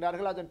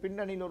கேட்டிருக்கின்றார்கள். அதன்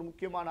பின்னணியில் ஒரு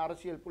முக்கியமான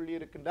அரசியல் புள்ளி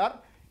இருக்கின்றார்.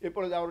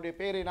 இப்பொழுது அவருடைய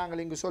பெயரை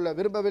நாங்கள் இங்கு சொல்ல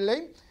விரும்பவில்லை.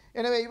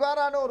 எனவே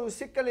இவ்வாறான ஒரு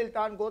சிக்கலில்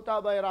தான்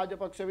கோத்தாபய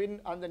ராஜபக்சவின்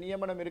அந்த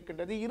நியமனம்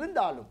இருக்கின்றது.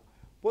 இருந்தாலும்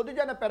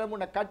பொதுஜன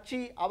பெரமுன கட்சி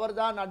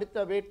அவர்தான்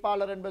அடுத்த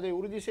வேட்பாளர் என்பதை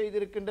உறுதி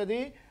செய்திருக்கின்றது.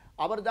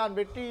 அவர்தான்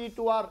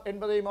வெற்றியீட்டுவார்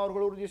என்பதையும்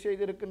அவர்கள் உறுதி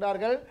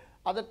செய்திருக்கின்றார்கள்.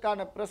 அதற்கான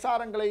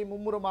பிரசாரங்களை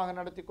மும்முரமாக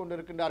நடத்தி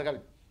கொண்டிருக்கின்றார்கள்.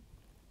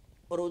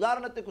 ஒரு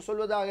உதாரணத்துக்கு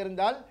சொல்வதாக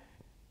இருந்தால்,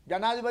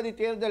 ஜனாதிபதி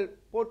தேர்தல்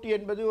போட்டி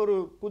என்பது ஒரு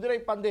குதிரை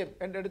பந்தயம்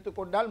என்று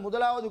எடுத்துக்கொண்டால்,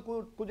 முதலாவது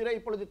குதிரை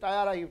இப்பொழுது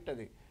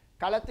தயாராகிவிட்டது,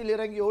 களத்தில்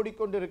இறங்கி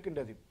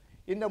ஓடிக்கொண்டிருக்கின்றது.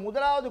 இந்த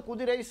முதலாவது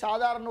குதிரை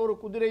சாதாரண ஒரு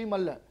குதிரையும்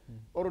அல்ல.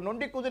 ஒரு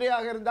நொண்டி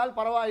குதிரையாக இருந்தால்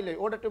பரவாயில்லை,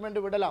 ஓடட்டும்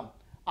என்று விடலாம்.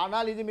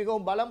 ஆனால் இது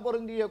மிகவும் பலம்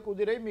பொருந்திய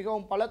குதிரை,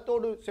 மிகவும்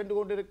பலத்தோடு சென்று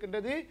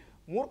கொண்டிருக்கின்றது.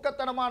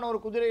 மூர்க்கத்தனமான ஒரு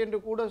குதிரை என்று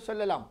கூட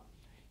சொல்லலாம்.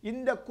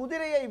 இந்த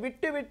குதிரையை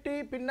விட்டு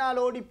பின்னால்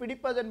ஓடி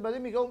பிடிப்பதென்பது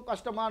மிகவும்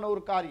கஷ்டமான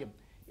ஒரு காரியம்.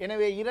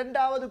 எனவே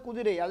இரண்டாவது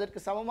குதிரை, அதற்கு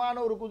சமமான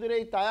ஒரு குதிரை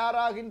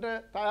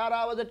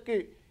தயாராவதற்கு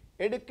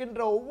எடுக்கின்ற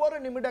ஒவ்வொரு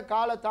நிமிட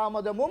கால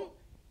தாமதமும்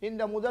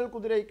இந்த முதல்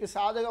குதிரைக்கு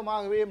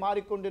சாதகமாகவே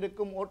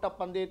மாறிக்கொண்டிருக்கும்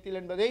ஓட்டப்பந்தயத்தில்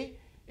என்பதை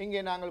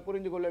இங்கே நாங்கள்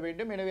புரிந்து கொள்ள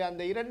வேண்டும். எனவே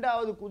அந்த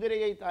இரண்டாவது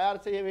குதிரையை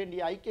தயார் செய்ய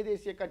வேண்டிய ஐக்கிய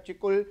தேசிய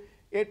கட்சிக்குள்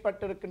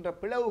ஏற்பட்டிருக்கின்ற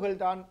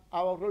பிளவுகள் தான்,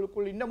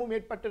 அவர்களுக்குள் இன்னமும்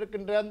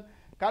ஏற்பட்டிருக்கின்ற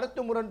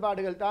கருத்து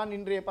முரண்பாடுகள் தான்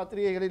இன்றைய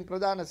பத்திரிகைகளின்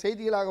பிரதான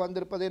செய்திகளாக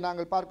வந்திருப்பதை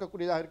நாங்கள்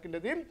பார்க்கக்கூடியதாக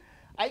இருக்கின்றது.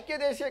 ஐக்கிய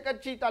தேசிய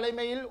கட்சி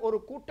தலைமையில் ஒரு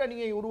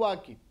கூட்டணியை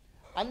உருவாக்கி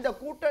அந்த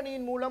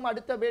கூட்டணியின் மூலம்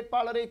அடுத்த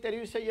வேட்பாளரை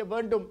தெரிவு செய்ய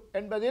வேண்டும்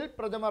என்பதில்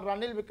பிரதமர்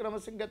ரணில்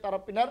விக்ரமசிங்க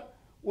தரப்பினர்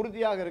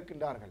உறுதியாக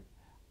இருக்கின்றார்கள்.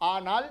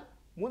 ஆனால்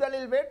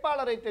முதலில்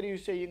வேட்பாளரை தெரிவு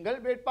செய்யுங்கள்,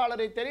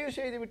 வேட்பாளரை தெரிவு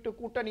செய்துவிட்டு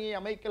கூட்டணியை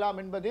அமைக்கலாம்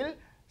என்பதில்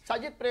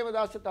சஜித்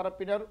பிரேமதாச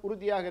தரப்பினர்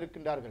உறுதியாக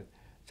இருக்கின்றார்கள்.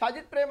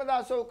 சஜித்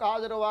பிரேமதாசவுக்கு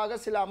ஆதரவாக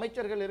சில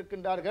அமைச்சர்கள்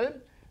இருக்கின்றார்கள்,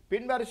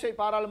 பின்வரிசை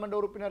பாராளுமன்ற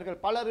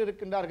உறுப்பினர்கள் பலர்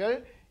இருக்கின்றார்கள்.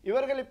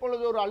 இவர்கள்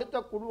இப்பொழுது ஒரு அழுத்த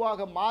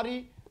குழுவாக மாறி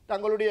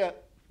தங்களுடைய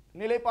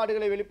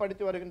நிலைப்பாடுகளை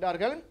வெளிப்படுத்தி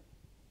வருகின்றார்கள்.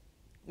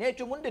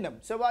 நேற்று முன்தினம்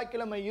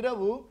செவ்வாய்க்கிழமை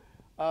இரவு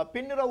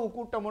பின்னிரவு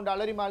கூட்டம் ஒன்று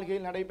அலரி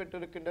மாளிகையில்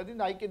நடைபெற்றிருக்கின்றது.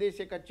 இந்த ஐக்கிய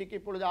தேசிய கட்சிக்கு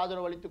இப்பொழுது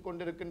ஆதரவு அளித்துக்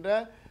கொண்டிருக்கின்ற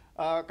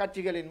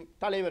கட்சிகளின்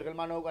தலைவர்கள்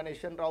மனோ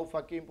கணேசன், ரவுஃப்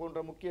ஹக்கீம் போன்ற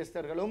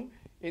முக்கியஸ்தர்களும்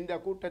இந்த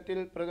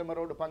கூட்டத்தில்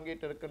பிரதமரோடு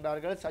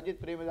பங்கேற்றிருக்கின்றார்கள்.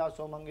 சஜித்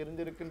பிரேமதாசவும் அங்கு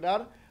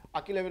இருந்திருக்கின்றார்,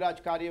 அகில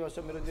விராஜ்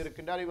காரியவசம்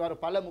இருந்திருக்கின்றார். இவ்வாறு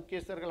பல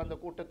முக்கியஸ்தர்கள் அந்த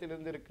கூட்டத்தில்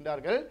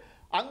இருந்திருக்கின்றார்கள்.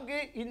 அங்கு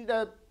இந்த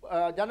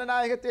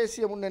ஜனநாயக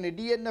தேசிய முன்னணி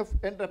டிஎன்எஃப்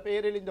என்ற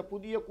பெயரில் இந்த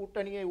புதிய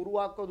கூட்டணியை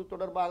உருவாக்குவது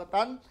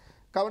தொடர்பாகத்தான்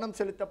கவனம்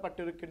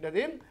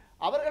செலுத்தப்பட்டிருக்கின்றது.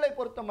 அவர்களை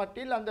பொறுத்த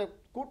மட்டில் அந்த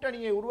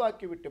கூட்டணியை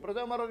உருவாக்கிவிட்டு,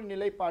 பிரதமரின்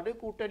நிலைப்பாடு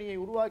கூட்டணியை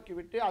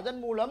உருவாக்கிவிட்டு அதன்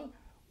மூலம்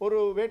ஒரு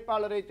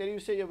வேட்பாளரை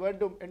தெரிவு செய்ய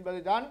வேண்டும்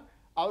என்பதுதான்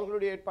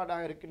அவர்களுடைய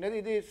ஏற்பாடாக இருக்கின்றது.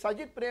 இது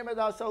சஜித்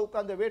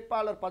பிரேமதாசவுக்கு அந்த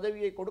வேட்பாளர்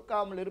பதவியை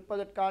கொடுக்காமல்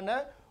இருப்பதற்கான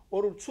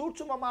ஒரு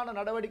சூட்சுமமான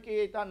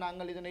நடவடிக்கையை தான்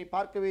நாங்கள் இதனை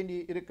பார்க்க வேண்டி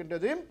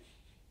இருக்கின்றது.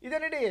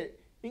 இதனிடையே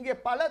இங்கே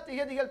பல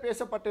திகதிகள்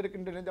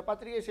பேசப்பட்டிருக்கின்றன. இந்த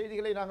பத்திரிகை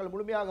செய்திகளை நாங்கள்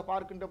முழுமையாக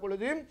பார்க்கின்ற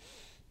பொழுது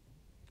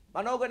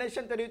மனோ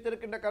கணேசன்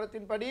தெரிவித்திருக்கின்ற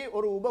கருத்தின்படி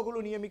ஒரு உபகுழு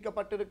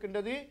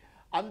நியமிக்கப்பட்டிருக்கின்றது.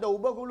 அந்த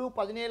உபகுழு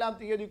 17ஆம்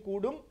தேதி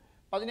கூடும்.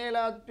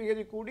 17ஆம்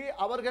தேதி கூடி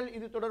அவர்கள்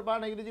இது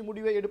தொடர்பான இறுதி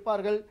முடிவை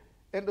எடுப்பார்கள்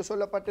என்று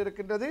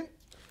சொல்லப்பட்டிருக்கின்றது.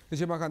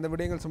 நிச்சயமாக அந்த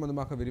விடயங்கள்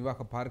சம்பந்தமாக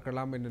விரிவாக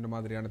பார்க்கலாம். என்னென்ன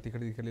மாதிரியான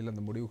திகதிகளில்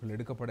அந்த முடிவுகள்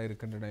எடுக்கப்பட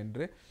இருக்கின்றன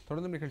என்று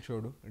தொடர்ந்து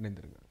நிகழ்ச்சியோடு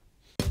இணைந்திருங்கள்.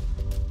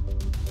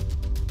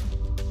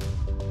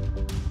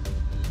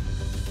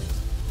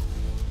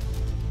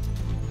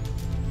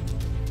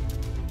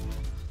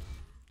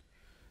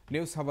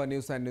 News Hawa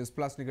news and news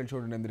plus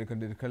நிகழ்ச்சியோடு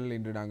இணைந்திருக்கின்றீர்கள்.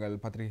 இன்று நாங்கள்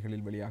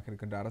பத்திரிகைகளில் வெளியாக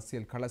இருக்கின்ற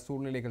அரசியல் கள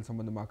சூழ்நிலைகள்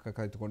சம்பந்தமாக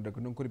கருத்துக்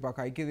கொண்டிருக்கின்றோம்.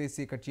 குறிப்பாக ஐக்கிய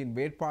தேசிய கட்சியின்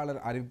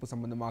வேட்பாளர் அறிவிப்பு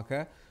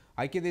சம்பந்தமாக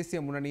ஐக்கிய தேசிய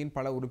முன்னணியின்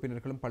பல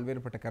உறுப்பினர்களும்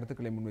பல்வேறுபட்ட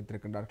கருத்துக்களை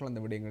முன்வைத்திருக்கின்றார்கள்.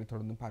 அந்த விடயங்களை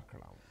தொடர்ந்து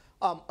பார்க்கலாம்.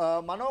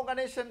 மனோ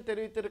கணேசன்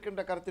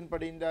தெரிவித்திருக்கின்ற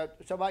கருத்தின்படி, இந்த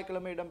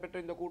செவ்வாய்க்கிழமை இடம்பெற்ற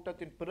இந்த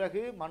கூட்டத்தின்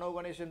பிறகு மனோ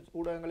கணேசன்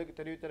ஊடகங்களுக்கு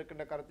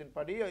தெரிவித்திருக்கின்ற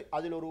கருத்தின்படி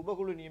அதில் ஒரு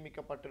உபகுழு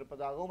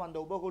நியமிக்கப்பட்டிருப்பதாகவும் அந்த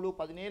உபகுழு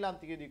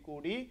 17ஆம் தேதி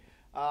கூடி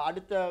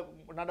அடுத்த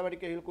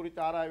நடவடிக்கைகள்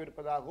குறித்து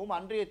ஆராயவிருப்பதாகவும்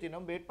அன்றைய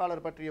தினம்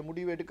வேட்பாளர் பற்றிய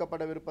முடிவு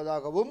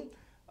எடுக்கப்படவிருப்பதாகவும்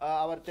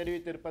அவர்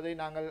தெரிவித்திருப்பதை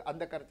நாங்கள்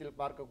அந்த கருத்தில்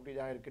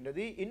பார்க்கக்கூடியதாக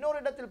இருக்கின்றது. இன்னொரு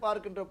இடத்தில்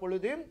பார்க்கின்ற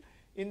பொழுது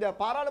இந்த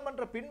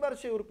பாராளுமன்ற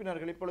பின்வரிசை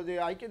உறுப்பினர்கள், இப்பொழுது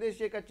ஐக்கிய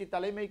தேசிய கட்சி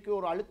தலைமைக்கு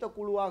ஒரு அழுத்த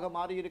குழுவாக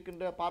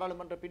மாறியிருக்கின்ற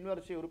பாராளுமன்ற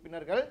பின்வரிசை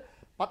உறுப்பினர்கள்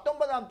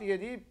 19ஆம்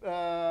தேதி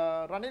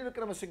ரணில்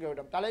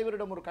விக்ரமசிங்கவிடம்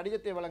தலைவரிடம் ஒரு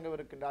கடிதத்தை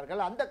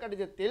வழங்கவிருக்கின்றார்கள். அந்த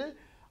கடிதத்தில்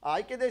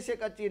ஐக்கிய தேசிய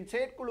கட்சியின்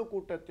செயற்குழு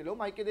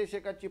கூட்டத்திலும் ஐக்கிய தேசிய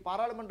கட்சி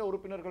பாராளுமன்ற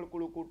உறுப்பினர்கள்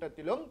குழு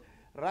கூட்டத்திலும்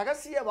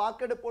ரகசிய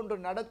வாக்கெடுப்பு ஒன்று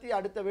நடத்தி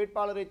அடுத்த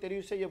வேட்பாளரை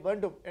தெரிவு செய்ய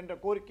வேண்டும் என்ற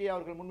கோரிக்கையை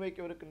அவர்கள்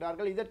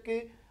முன்வைக்கவிருக்கின்றார்கள். இதற்கு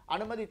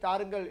அனுமதி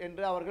தாருங்கள்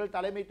என்று அவர்கள்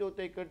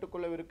தலைமைத்துவத்தை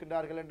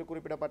கேட்டுக்கொள்ளவிருக்கின்றார்கள் என்று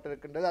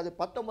குறிப்பிடப்பட்டிருக்கின்றது. அது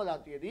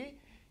 19ஆம் தேதி.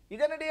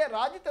 இதனிடையே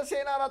ராஜித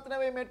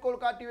சேனாரத்னவை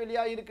மேற்கோள் காட்டி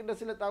வெளியாகியிருக்கின்ற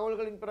சில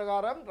தகவல்களின்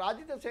பிரகாரம்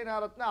ராஜித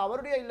சேனாரத்ன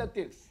அவருடைய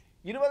இல்லத்தில்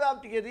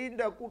 20ஆம் தேதி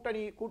இந்த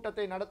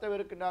கூட்டத்தை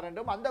நடத்தவிருக்கின்றார்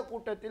என்றும் அந்த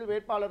கூட்டத்தில்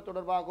வேட்பாளர்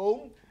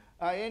தொடர்பாகவும்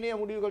ஏனைய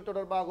முடிவுகள்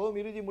தொடர்பாகவும்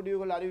இறுதி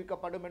முடிவுகள்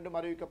அறிவிக்கப்படும் என்றும்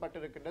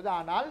அறிவிக்கப்பட்டிருக்கின்றது.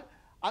 ஆனால்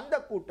அந்த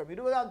கூட்டம்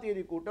 20ஆம்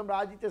தேதி கூட்டம்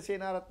ராஜித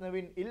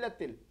சேனாரத்னவின்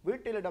இல்லத்தில்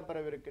வீட்டில்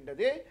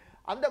இடம்பெறவிருக்கின்றது.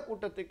 அந்த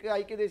கூட்டத்துக்கு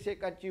ஐக்கிய தேசிய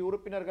கட்சி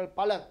உறுப்பினர்கள்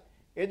பலர்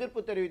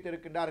எதிர்ப்பு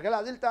தெரிவித்திருக்கின்றார்கள்.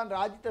 அதில் தான்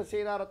ராஜித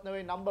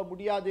சேனாரத்னவை நம்ப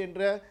முடியாது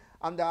என்ற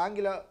அந்த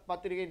ஆங்கில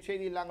பத்திரிகையின்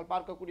செய்தியில் நாங்கள்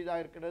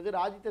பார்க்கக்கூடியதாக இருக்கிறது.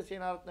 ராஜித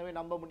சேனாரத்னவை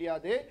நம்ப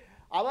முடியாது.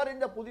 அவர்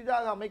இந்த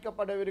புதிதாக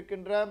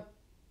அமைக்கப்படவிருக்கின்ற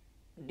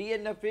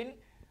டிஎன்எஃப்பின்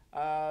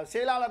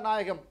செயலாளர்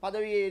நாயகம்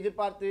பதவியை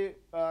எதிர்பார்த்து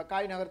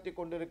காய் நகர்த்தி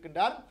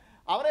கொண்டிருக்கின்றார்.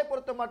 அவரை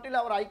பொறுத்த மட்டில்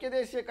அவர் ஐக்கிய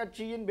தேசிய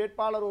கட்சியின்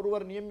வேட்பாளர்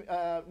ஒருவர்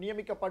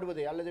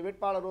நியமிக்கப்படுவதை அல்லது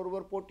வேட்பாளர்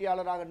ஒருவர்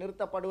போட்டியாளராக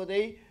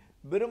நிறுத்தப்படுவதை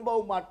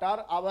விரும்பவும்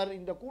மாட்டார். அவர்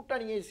இந்த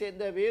கூட்டணியை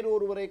சேர்ந்த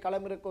வேறொருவரை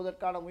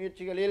களமிறக்குவதற்கான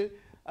முயற்சிகளில்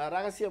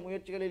ரகசிய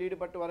முயற்சிகளில்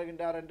ஈடுபட்டு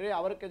வருகின்றார் என்று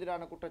அவருக்கு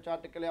எதிரான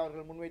குற்றச்சாட்டுக்களை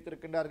அவர்கள்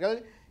முன்வைத்திருக்கின்றார்கள்.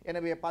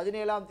 எனவே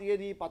 17ஆம்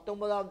தேதி,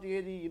 19ஆம்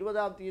தேதி,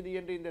 20ஆம் தேதி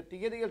என்று இந்த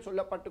திகதிகள்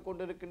சொல்லப்பட்டு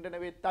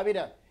கொண்டிருக்கின்றனவே தவிர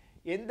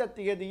எந்த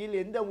திகதியில்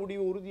எந்த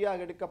முடிவு உறுதியாக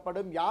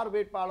எடுக்கப்படும், யார்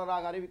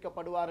வேட்பாளராக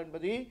அறிவிக்கப்படுவார்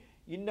என்பது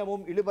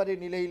இன்னமும் இழுபறி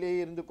நிலையிலேயே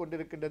இருந்து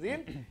கொண்டிருக்கின்றது.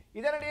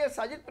 இதனிடையே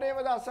சஜித்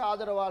பிரேமதாச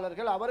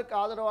ஆதரவாளர்கள் அவருக்கு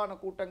ஆதரவான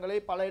கூட்டங்களை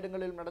பல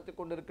இடங்களில் நடத்தி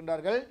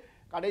கொண்டிருக்கின்றார்கள்.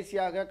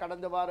 கடைசியாக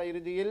கடந்த வார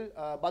இறுதியில்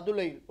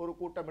பதுளையில் ஒரு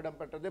கூட்டம்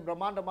இடம்பெற்றது.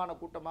 பிரம்மாண்டமான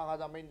கூட்டமாக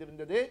அது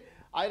அமைந்திருந்தது.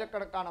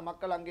 ஆயிரக்கணக்கான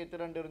மக்கள் அங்கே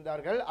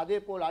திரண்டிருந்தார்கள். அதே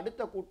போல்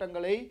அடுத்த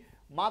கூட்டங்களை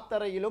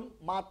மாத்தறையிலும்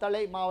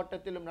மாத்தளை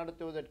மாவட்டத்திலும்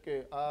நடத்துவதற்கு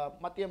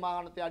மத்திய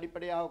மாகாணத்தை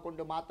அடிப்படையாக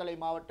கொண்டு மாத்தளை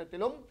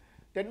மாவட்டத்திலும்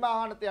தென்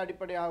மாகாணத்தை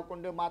அடிப்படையாக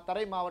கொண்டு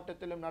மாத்தறை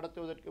மாவட்டத்திலும்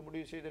நடத்துவதற்கு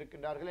முடிவு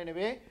செய்திருக்கின்றார்கள்.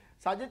 எனவே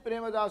சஜித்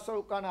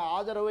பிரேமதாசவுக்கான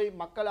ஆதரவை,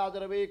 மக்கள்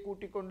ஆதரவை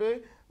கூட்டிக் கொண்டு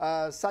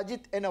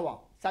சஜித் எனவா,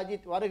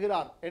 சஜித்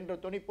வருகிறார் என்ற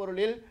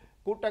தொனிப்பொருளில்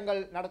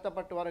கூட்டங்கள்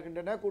நடத்தப்பட்டு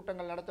வருகின்றன,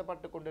 கூட்டங்கள்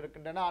நடத்தப்பட்டு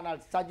கொண்டிருக்கின்றன.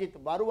 ஆனால் சஜித்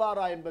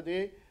வருவாரா என்பது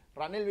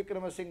ரணில்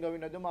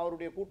விக்ரமசிங்கவினதும்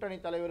அவருடைய கூட்டணி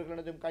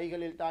தலைவர்களினதும்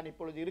கைகளில் தான்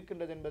இப்பொழுது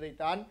இருக்கின்றது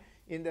என்பதைத்தான்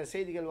இந்த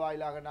செய்திகள்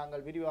வாயிலாக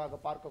நாங்கள்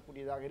விரிவாக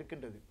பார்க்கக்கூடியதாக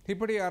இருக்கின்றது.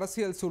 இப்படி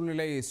அரசியல்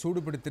சூழ்நிலை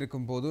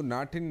சூடுபிடித்திருக்கும் போது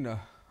நாட்டின்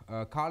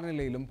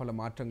காலநிலையிலும் பல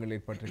மாற்றங்கள்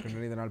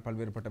ஏற்பட்டிருக்கின்றன. இதனால்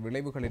பல்வேறுபட்ட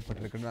விளைவுகள்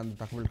ஏற்பட்டிருக்கின்றன. அந்த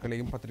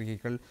தகவல்களையும்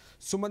பத்திரிகைகள்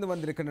சுமந்து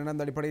வந்திருக்கின்றன.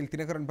 அந்த அடிப்படையில்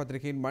தினகரன்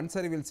பத்திரிகையின் மண்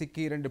சரிவில்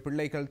சிக்கி 2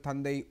 பிள்ளைகள்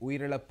தந்தை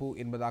உயிரிழப்பு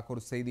என்பதாக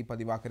ஒரு செய்தி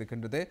பதிவாக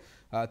இருக்கின்றது.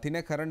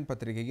 தினகரன்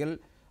பத்திரிகையில்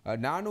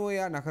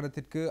நானோயா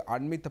நகரத்திற்கு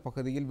அண்மித்த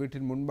பகுதியில்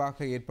வீட்டின்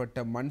முன்பாக ஏற்பட்ட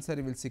மண்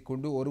சரிவில்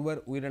சிக்கொண்டு ஒருவர்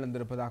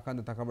உயிரிழந்திருப்பதாக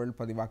அந்த தகவல்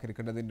பதிவாக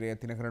இருக்கின்றது. இன்றைய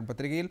தினகரன்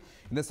பத்திரிகையில்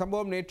இந்த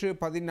சம்பவம் நேற்று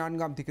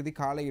 14ஆம் தேதி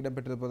காலை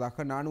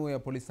இடம்பெற்றிருப்பதாக நானோயா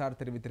போலீசார்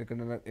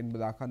தெரிவித்திருக்கின்றனர்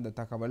என்பதாக அந்த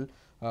தகவல்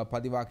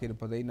பதிவாக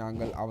இருப்பதை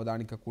நாங்கள்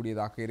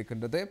அவதானிக்கக்கூடியதாக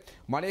இருக்கின்றது.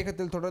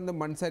 மலையகத்தில் தொடர்ந்து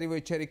மண் சரிவு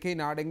எச்சரிக்கை,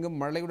 நாடெங்கும்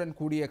மழையுடன்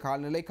கூடிய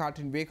காலநிலை,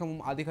 காற்றின்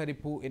வேகமும்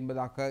அதிகரிப்பு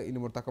என்பதாக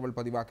இன்னும் ஒரு தகவல்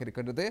பதிவாக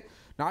இருக்கின்றது.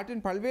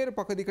 நாட்டின் பல்வேறு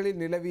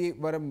பகுதிகளில் நிலவி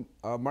வரும்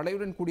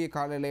மழையுடன் கூடிய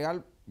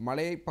காலநிலையால்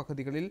மலை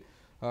பகுதிகளில்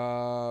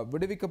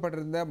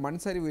விடுவிக்கப்பட்டிருந்த மண்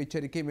சரிவு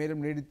எச்சரிக்கை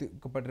மேலும்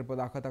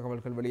நீடிக்கப்பட்டிருப்பதாக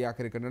தகவல்கள்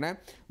வெளியாக இருக்கின்றன.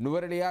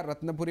 நுவரெலியா,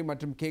 ரத்னபுரி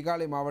மற்றும்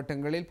கேகாலை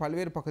மாவட்டங்களில்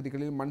பல்வேறு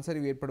பகுதிகளில் மண்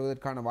சரிவு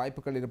ஏற்படுவதற்கான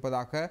வாய்ப்புகள்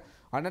இருப்பதாக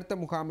அனர்த்த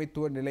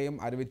முகாமைத்துவ நிலையம்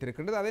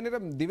அறிவித்திருக்கின்றது. அதே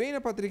நேரம்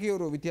திவேன பத்திரிகை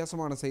ஒரு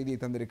வித்தியாசமான செய்தியை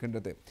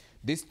தந்திருக்கின்றது.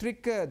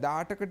 டிஸ்ட்ரிக்ட்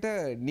தாட்டக்கட்ட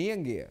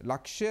நியங்கிய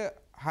லக்ஷ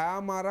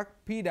ஹயாமாரக்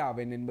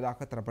பீடாவென் என்பதாக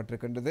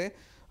தரப்பட்டிருக்கின்றது.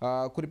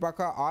 குறிப்பாக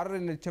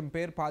 6 லட்சம்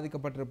பேர்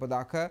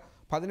பாதிக்கப்பட்டிருப்பதாக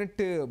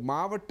 18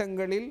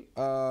 மாவட்டங்களில்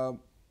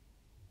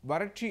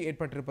வறட்சி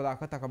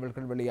ஏற்பட்டிருப்பதாக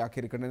தகவல்கள் வெளியாகி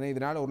இருக்கின்றன.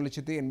 இதனால்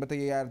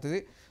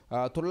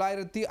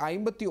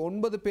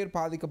 1,85,959 பேர்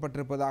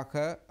பாதிக்கப்பட்டிருப்பதாக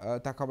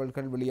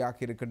தகவல்கள்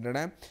வெளியாகி இருக்கின்றன.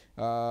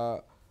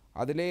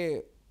 அதிலே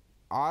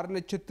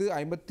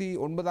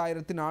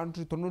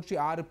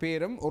 6,59,496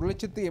 பேரும்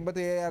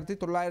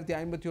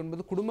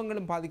 1,85,959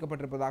 குடும்பங்களும்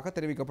பாதிக்கப்பட்டிருப்பதாக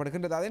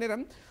தெரிவிக்கப்படுகின்றது. அதே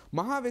நேரம்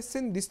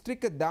மகாவெஸ்ஸின்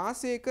டிஸ்ட்ரிக்ட்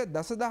தாசேக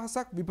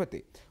தசதாசக்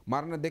விபத்து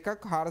மரண දෙකක්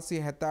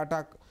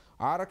 478ක්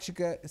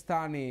ஆரக்ஷிக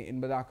ஸ்தானி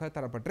என்பதாக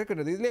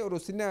தரப்பட்டிருக்கின்றது. இதிலே ஒரு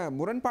சின்ன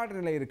முரண்பாடு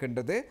நிலை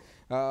இருக்கின்றது.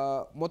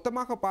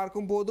 மொத்தமாக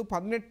பார்க்கும்போது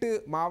 18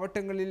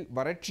 மாவட்டங்களில்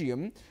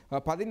வறட்சியும்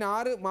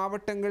 16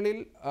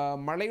 மாவட்டங்களில்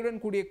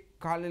மழையுடன் கூடிய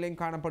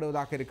காலநிலையும்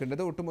காணப்படுவதாக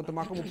இருக்கின்றது.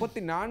 ஒட்டுமொத்தமாக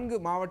 34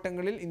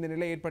 மாவட்டங்களில் இந்த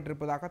நிலை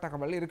ஏற்பட்டிருப்பதாக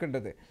தகவல்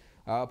இருக்கின்றது.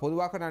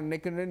 பொதுவாக நான்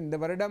நினைக்கின்றேன் இந்த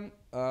வருடம்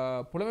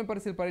புலமை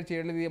பரிசில் பரீட்சை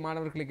எழுதிய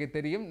மாணவர்களுக்கு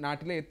தெரியும்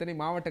நாட்டிலே எத்தனை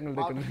மாவட்டங்கள்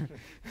இருக்கின்றன.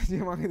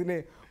 நிச்சயமாக இதிலே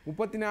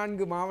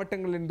 34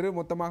 மாவட்டங்கள் என்று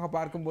மொத்தமாக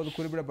பார்க்கும்போது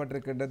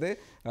குறிப்பிடப்பட்டிருக்கின்றது.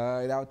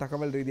 ஏதாவது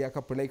தகவல்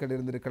ரீதியாக பிழைகள்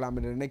இருந்திருக்கலாம்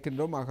என்று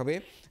நினைக்கின்றோம். ஆகவே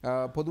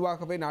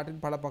பொதுவாகவே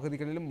நாட்டின் பல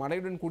பகுதிகளிலும்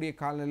மழையுடன் கூடிய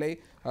காலநிலை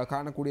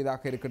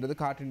காணக்கூடியதாக இருக்கின்றது.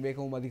 காற்றின்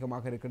வேகமும்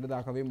அதிகமாக இருக்கின்றது.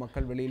 ஆகவே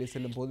மக்கள் வெளியில்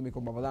செல்லும் போது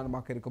மிகவும்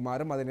அவதானமாக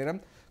இருக்குமாறும், அதே நேரம்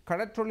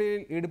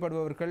கடற்றொழிலில்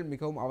ஈடுபடுபவர்கள்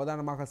மிகவும்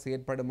அவதானமாக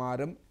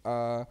செயற்படுமாறும்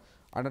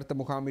அனர்த்த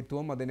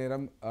முகாமித்துவம் அதே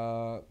நேரம்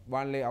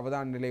வானிலை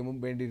அவதான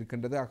நிலையமும்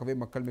வேண்டியிருக்கின்றது. ஆகவே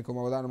மக்கள் மிகவும்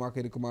அவதானமாக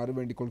இருக்குமாறு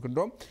வேண்டிக்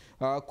கொள்கின்றோம்.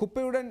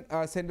 குப்பையுடன்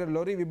சென்ற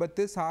லொரி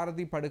விபத்து,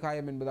 சாரதி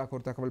படுகாயம் என்பதாக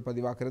ஒரு தகவல்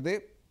பதிவாகிறது.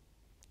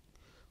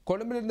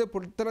 கொழும்பிலிருந்து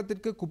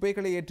புத்தளத்திற்கு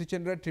குப்பைகளை ஏற்றிச்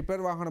சென்ற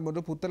ட்ரிப்பர் வாகனம்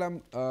ஒன்று புத்தளம்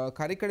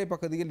கரிக்கடை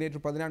பகுதியில்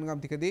நேற்று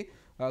 14ஆம் தேதி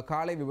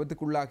காலை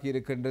விபத்துக்குள்ளாகி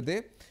இருக்கின்றது.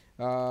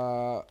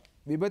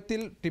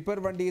 விபத்தில்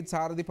டிப்பர் வண்டியின்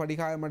சாரதி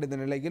படுகாயமடைந்த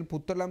நிலையில்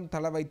புத்தளம்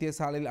தள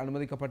வைத்தியசாலையில்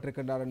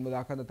அனுமதிக்கப்பட்டிருக்கின்றார்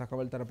என்பதாக அந்த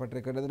தகவல்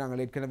தரப்பட்டிருக்கிறது.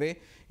 நாங்கள் ஏற்கனவே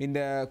இந்த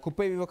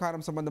குப்பை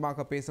விவகாரம்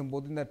சம்பந்தமாக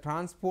பேசும்போது இந்த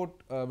டிரான்ஸ்போர்ட்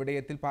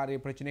விடயத்தில் பாரிய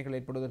பிரச்சனைகள்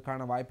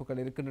ஏற்படுவதற்கான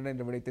வாய்ப்புகள் இருக்கின்றன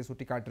என்ற விடயத்தை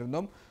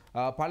சுட்டிக்காட்டியிருந்தோம்.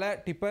 பல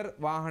டிப்பர்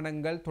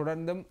வாகனங்கள்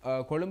தொடர்ந்தும்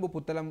கொழும்பு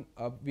புத்தளம்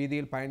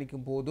வீதியில்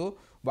பயணிக்கும் போது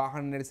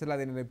வாகன நெரிசல்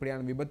அதே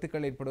இப்படியான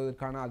விபத்துக்கள்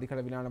ஏற்படுவதற்கான அதிக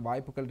அளவிலான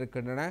வாய்ப்புகள்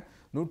இருக்கின்றன.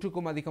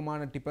 100க்கும்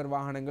அதிகமான டிப்பர்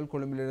வாகனங்கள்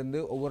கொழும்பிலிருந்து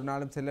ஒவ்வொரு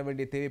நாளும் செல்ல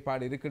வேண்டிய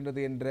தேவைப்பாடு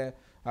இருக்கின்றது என்ற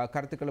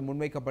கருத்துக்களும்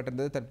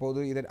முன்வைக்கப்பட்டிருந்தது. தற்போது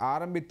இதை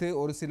ஆரம்பித்து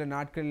ஒரு சில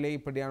நாட்களிலே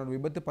இப்படியான ஒரு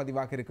விபத்து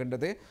பதிவாக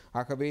இருக்கின்றது.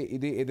 ஆகவே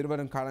இது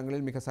எதிர்வரும்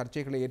காலங்களில் மிக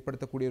சர்ச்சைகளை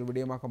ஏற்படுத்தக்கூடிய ஒரு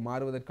விடயமாக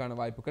மாறுவதற்கான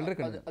வாய்ப்புகள்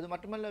இருக்கின்றன. அது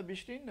மட்டுமல்ல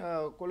பிஸ்டின்,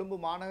 கொழும்பு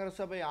மாநகர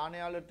சபை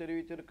ஆணையாளர்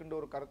தெரிவித்திருக்கின்ற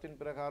ஒரு கருத்தின்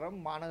பிரகாரம்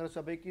மாநகர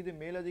சபைக்கு இது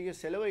மேலதிக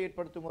செலவை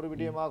ஏற்படுத்தும் ஒரு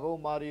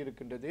விடயமாகவும் மாறி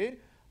இருக்கின்றது.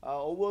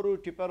 ஒவ்வொரு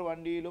டிப்பர்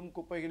வண்டியிலும்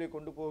குப்பைகளை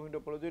கொண்டு போகின்ற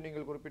பொழுது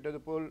நீங்கள் குறிப்பிட்டது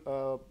போல்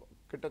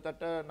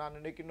கிட்டத்தட்ட நான்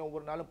நினைக்கின்ற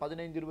ஒவ்வொரு நாளும்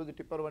 15-20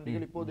 டிப்பர்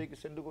வண்டிகள் இப்போதைக்கு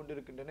சென்று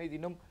கொண்டிருக்கின்றன. இது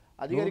இன்னும்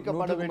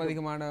அதிகரிக்கப்பட வேண்டும்.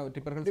 அதிகமான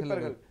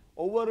டிப்பர்கள்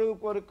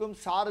ஒவ்வொருவருக்கும்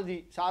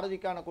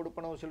சாரதிக்கான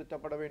கொடுப்பனவு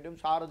செலுத்தப்பட வேண்டும்,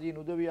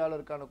 சாரதியின்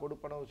உதவியாளருக்கான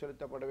கொடுப்பனவு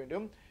செலுத்தப்பட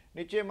வேண்டும்.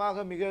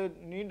 நிச்சயமாக மிக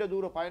நீண்ட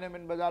தூர பயணம்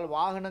என்பதால்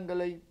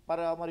வாகனங்களை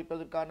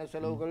பராமரிப்பதற்கான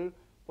செலவுகள்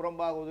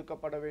புறம்பாக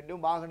ஒதுக்கப்பட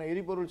வேண்டும். வாகன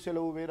எரிபொருள்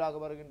செலவு வேறாக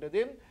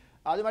வருகின்றது.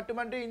 அது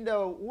மட்டுமன்றி இந்த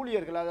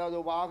ஊழியர்கள், அதாவது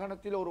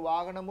வாகனத்தில் ஒரு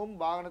வாகனமும்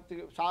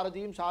வாகனத்துக்கு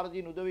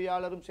சாரதியின்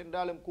உதவியாளரும்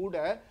சென்றாலும் கூட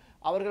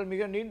அவர்கள்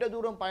மிக நீண்ட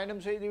தூரம்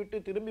பயணம் செய்துவிட்டு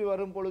திரும்பி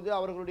வரும் பொழுது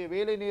அவர்களுடைய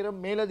வேலை நேரம்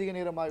மேலதிக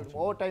நேரம் ஆகிவிடும்,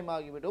 ஓவர் டைம்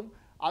ஆகிவிடும்.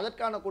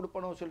 அதற்கான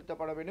கொடுப்பனவு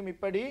செலுத்தப்பட வேண்டும்.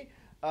 இப்படி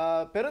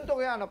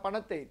பெருந்தொகையான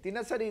பணத்தை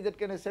தினசரி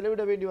இதற்கென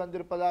செலவிட வேண்டி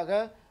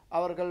வந்திருப்பதாக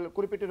அவர்கள்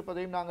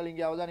குறிப்பிட்டிருப்பதையும் நாங்கள்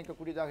இங்கே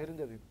அவதானிக்கக்கூடியதாக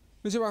இருந்தது.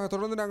 நிச்சயமாக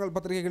தொடர்ந்து நாங்கள்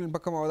பத்திரிகைகளின்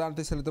பக்கம்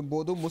அவதானத்தை செலுத்தும்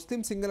போது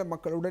முஸ்லிம் சிங்கள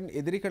மக்களுடன்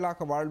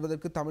எதிரிகளாக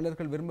வாழ்வதற்கு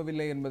தமிழர்கள்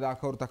விரும்பவில்லை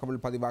என்பதாக ஒரு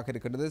தகவல் பதிவாக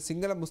இருக்கின்றது.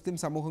 சிங்கள முஸ்லிம்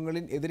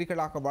சமூகங்களின்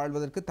எதிரிகளாக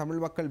வாழ்வதற்கு தமிழ்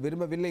மக்கள்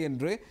விரும்பவில்லை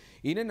என்று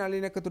இன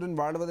நல்லிணக்கத்துடன்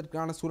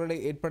வாழ்வதற்கான சூழலை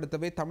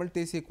ஏற்படுத்தவே தமிழ்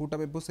தேசிய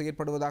கூட்டமைப்பு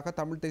செயற்படுவதாக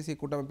தமிழ் தேசிய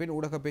கூட்டமைப்பின்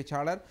ஊடக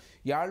பேச்சாளர்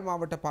யாழ்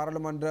மாவட்ட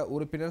பாராளுமன்ற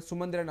உறுப்பினர்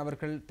சுமந்திரன்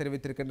அவர்கள்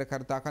தெரிவித்திருக்கின்ற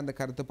கருத்தாக அந்த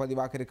கருத்து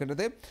பதிவாக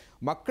இருக்கின்றது.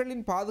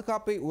 மக்களின்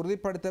பாதுகாப்பை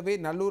உறுதிப்படுத்தவே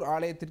நல்லூர்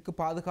ஆலயத்திற்கு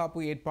பாதுகாப்பு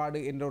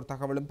ஏற்பாடு என்ற ஒரு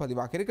தகவலும்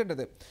பதிவாக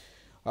இருக்கின்றது.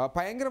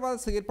 பயங்கரவாத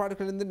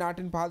செயற்பாடுகளிலிருந்து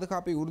நாட்டின்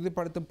பாதுகாப்பை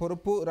உறுதிப்படுத்தும்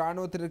பொறுப்பு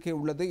இராணுவத்திற்கே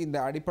உள்ளது. இந்த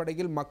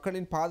அடிப்படையில்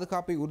மக்களின்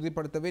பாதுகாப்பை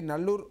உறுதிப்படுத்தவே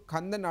நல்லூர்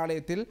கந்தன்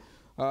ஆலயத்தில்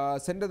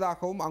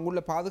சென்றதாகவும்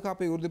அங்குள்ள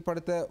பாதுகாப்பை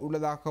உறுதிப்படுத்த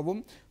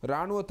உள்ளதாகவும்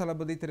இராணுவ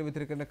தளபதி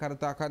தெரிவித்திருக்கின்ற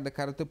கருத்தாக அந்த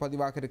கருத்து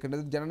பதிவாக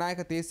இருக்கின்றது.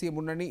 ஜனநாயக தேசிய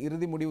முன்னணி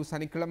இறுதி முடிவு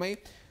சனிக்கிழமை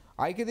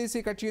ஐக்கிய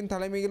தேசிய கட்சியின்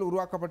தலைமையில்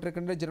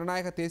உருவாக்கப்பட்டிருக்கின்ற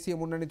ஜனநாயக தேசிய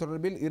முன்னணி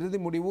தொடர்பில் இறுதி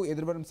முடிவு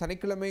எதிர்வரும்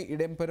சனிக்கிழமை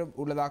இடம்பெற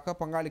உள்ளதாக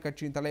பங்காளி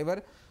கட்சியின்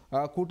தலைவர்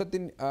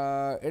கூட்டத்தின்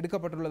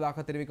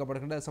எடுக்கப்பட்டுள்ளதாக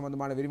தெரிவிக்கப்படுகின்ற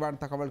சம்பந்தமான விரிவான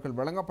தகவல்கள்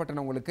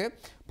வழங்கப்பட்டன. உங்களுக்கு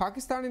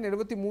பாகிஸ்தானின்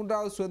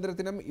 73வது சுதந்திர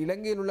தினம்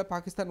இலங்கையில் உள்ள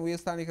பாகிஸ்தான்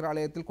உயர்ஸ்தானிகர்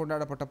ஆலயத்தில்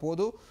கொண்டாடப்பட்ட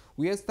போது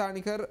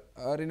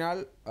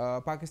உயர்ஸ்தானிகரினால்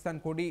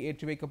பாகிஸ்தான் கொடி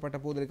ஏற்றி வைக்கப்பட்ட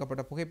போது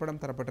எடுக்கப்பட்ட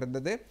புகைப்படம்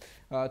தரப்பட்டிருந்தது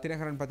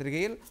தினகரன்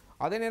பத்திரிகையில்.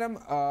 அதே நேரம்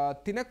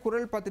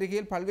தினக்குரல்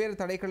பத்திரிகையில் பல்வேறு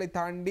தடைகளை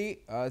தாண்டி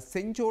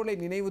செஞ்சோலை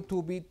நினைவு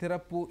தூபி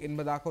திறப்பு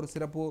என்பதாக ஒரு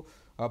சிறப்பு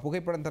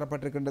புகைப்படம்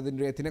தரப்பட்டிருக்கின்றது.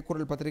 இன்றைய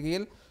தினக்குரல்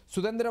பத்திரிகையில்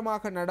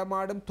சுதந்திரமாக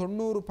நடமாடும்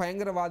 90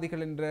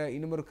 பயங்கரவாதிகள் என்ற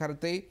இன்னொரு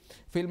கருத்தை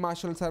ஃபீல்ட்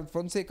மார்ஷல் சர்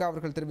பொன்சேகா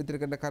அவர்கள்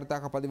தெரிவித்திருக்கின்ற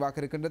கருத்தாக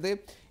பதிவாக இருக்கின்றது.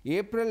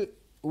 ஏப்ரல்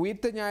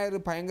உயிர்த்த ஞாயிறு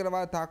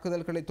பயங்கரவாத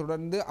தாக்குதல்களை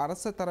தொடர்ந்து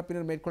அரச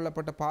தரப்பினர்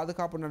மேற்கொள்ளப்பட்ட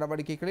பாதுகாப்பு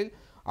நடவடிக்கைகளில்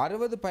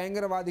 60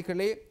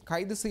 பயங்கரவாதிகளே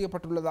கைது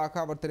செய்யப்பட்டுள்ளதாக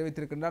அவர்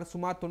தெரிவித்திருக்கின்றார்.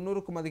 சுமார்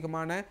 90க்கும்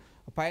அதிகமான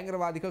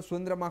பயங்கரவாதிகள்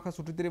சுதந்திரமாக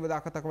சுற்றித்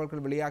திரிவதாக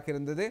தகவல்கள்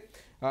வெளியாகியிருந்தது.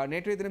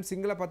 நேற்றைய தினம்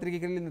சிங்கள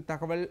பத்திரிகைகளில் இந்த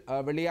தகவல்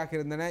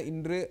வெளியாகியிருந்தன.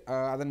 இன்று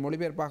அதன்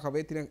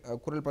மொழிபெயர்ப்பாகவே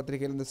குரல்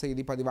பத்திரிகையில் இந்த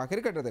செய்தி பதிவாக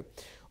இருக்கின்றது.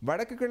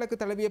 வடக்கு கிழக்கு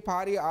தழுவிய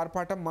பாரிய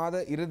ஆர்ப்பாட்டம்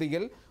மாத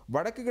இறுதியில்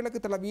வடக்கு கிழக்கு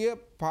தழுவிய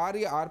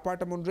பாரிய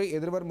ஆர்ப்பாட்டம் ஒன்றை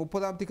எதிர்வரும்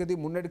 30ஆம் தேதி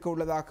முன்னெடுக்க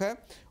உள்ளதாக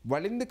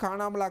வலிந்து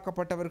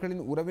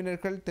காணாமலாக்கப்பட்டவர்களின்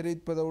உறவினர்கள்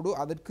தெரிவிப்பதோடு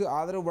அதற்கு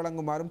ஆதரவு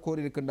வழங்குமாறும்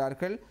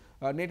கோரியிருக்கின்றார்கள்.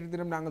 நேற்று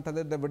தினம் நாங்கள்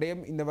தந்த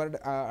விடயம் இந்த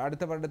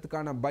அடுத்த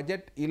வருடத்துக்கான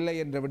பட்ஜெட் இல்லை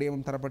என்ற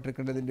விடயமும்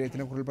தரப்பட்டிருக்கின்றது. இன்றைய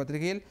தினக்குரல்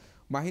பத்திரிகையில்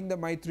மஹிந்த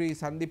மைத்ரி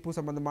சந்திப்பு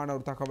சம்பந்தமான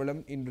ஒரு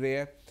தகவலும் இன்றைய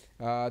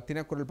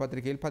தினக்குரல்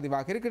பத்திரிகையில்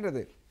பதிவாக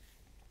இருக்கின்றது.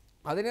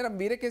 அதே நேரம்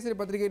வீரகேசரி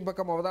பத்திரிகையின்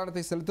பக்கம்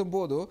அவதானத்தை செலுத்தும்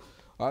போது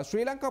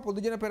ஸ்ரீலங்கா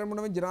பொதுஜன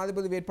பெரமுனவின்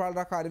ஜனாதிபதி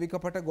வேட்பாளராக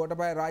அறிவிக்கப்பட்ட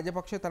கோட்டபாய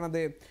ராஜபக்ஷ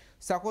தனது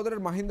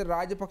சகோதரர் மஹிந்த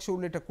ராஜபக்ஷ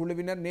உள்ளிட்ட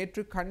குழுவினர்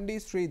நேற்று கண்டி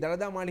ஸ்ரீ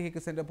தலதா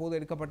மாளிகைக்கு சென்ற போது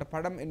எடுக்கப்பட்ட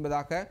படம்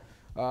என்பதாக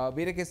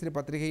வீரகேசரி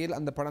பத்திரிகையில்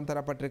அந்த படம்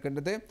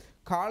தரப்பட்டிருக்கின்றது.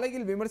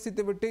 காலையில்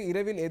விமர்சித்துவிட்டு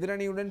இரவில்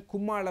எதிரணியுடன்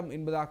கும்மாளம்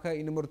என்பதாக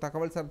இன்னும் ஒரு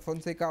தகவல் சர்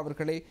பொன்சேகா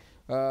அவர்களை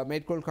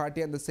மேற்கோள்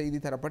காட்டி அந்த செய்தி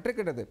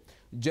தரப்பட்டிருக்கிறது.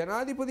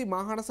 ஜனாதிபதி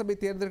மாகாண சபை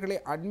தேர்தல்களை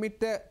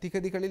அண்மித்த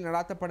திகதிகளில்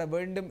நடாத்தப்பட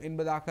வேண்டும்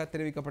என்பதாக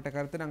தெரிவிக்கப்பட்ட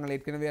கருத்து நாங்கள்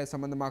ஏற்கனவே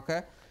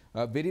சம்பந்தமாக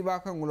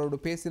விரிவாக உங்களோடு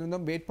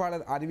பேசியிருந்தோம்.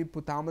 வேட்பாளர் அறிவிப்பு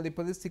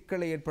தாமதிப்பது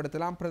சிக்கலை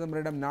ஏற்படுத்தலாம்,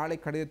 பிரதமரிடம் நாளை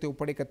கடிதத்தை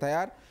ஒப்படைக்க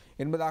தயார்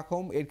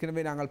என்பதாகவும்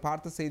ஏற்கனவே நாங்கள்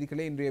பார்த்த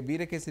செய்திகளே இன்றைய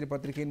வீரகேசரி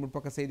பத்திரிகையின்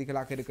முற்பக்க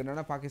செய்திகளாக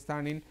இருக்கின்றன.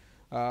 பாகிஸ்தானின்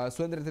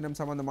சுதந்திர தினம்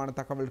சம்பந்தமான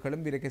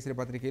தகவல்களும் வீரகேசரி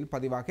பத்திரிகையில்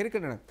பதிவாக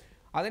இருக்கின்றன.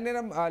 அதே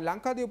நேரம்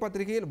லங்காதீவு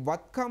பத்திரிகையில்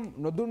வத்கம்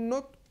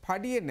நொதுன்னொத்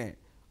படியன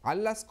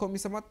அல்லஸ்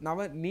கொமிசமத்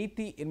நவ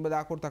நீதி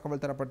என்பதாக ஒரு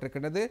தகவல்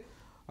தரப்பட்டிருக்கின்றது.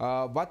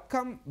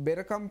 වත්කම්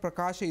බෙරකම්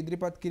ප්‍රකාශ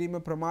ඉදිරිපත් කිරීම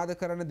ප්‍රමාද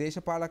කරන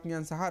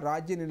දේශපාලඥයන් සහ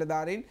රාජ්‍ය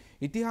නිලධාරීන්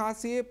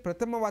ඉතිහාසයේ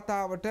ප්‍රථම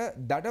වතාවට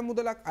දඩ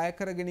මුදලක් අය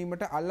කර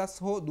ගැනීමට අල්ලස්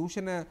හෝ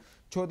දූෂණ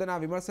சோதனா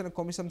விமர்சன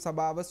கொமிஷன்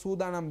சபாவை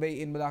சூதானம் வை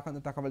என்பதாக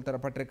அந்த தகவல்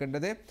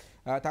தரப்பட்டிருக்கின்றது.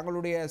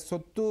 தங்களுடைய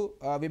சொத்து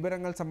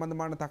விபரங்கள்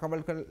சம்பந்தமான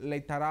தகவல்களை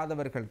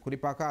தராதவர்கள்,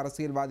 குறிப்பாக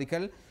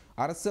அரசியல்வாதிகள்,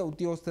 அரசு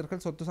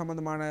உத்தியோகஸ்தர்கள் சொத்து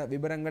சம்பந்தமான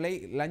விபரங்களை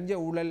லஞ்ச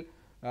ஊழல்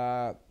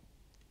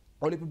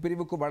ஒழிப்பு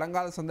பிரிவுக்கு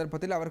வழங்காத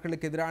சந்தர்ப்பத்தில்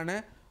அவர்களுக்கு எதிரான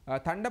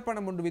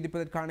தண்டப்பணம் ஒன்று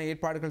விதிப்பதற்கான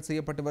ஏற்பாடுகள்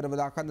செய்யப்பட்டு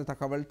வருவதாக அந்த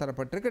தகவல்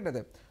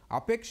தரப்பட்டிருக்கின்றது.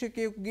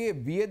 අපේක්ෂකයෙකුගේ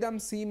වියදම්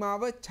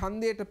සීමාව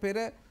ඡන්දයට පෙර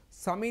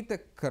සමීත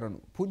කරනු.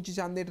 පුංචි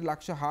ඡන්දයට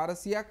ලක්ෂ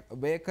 400ක්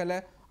වැය කළ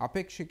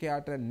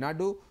අපේක්ෂකයාට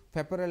නඩු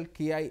ஃபெபரல்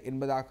கிஐ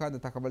என்பதாக அந்த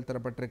தகவல்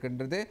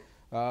தரப்பட்டிருக்கின்றது.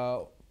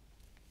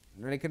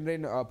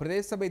 நினைக்கின்றேன்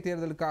பிரதேச சபை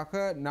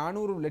தேர்தலுக்காக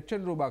 400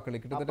 லட்சம் ரூபாய்களை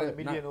கிட்டத்தட்ட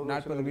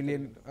 40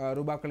 மில்லியன்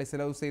ரூபாய்களை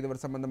செலவு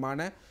செய்தவர்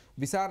சம்பந்தமான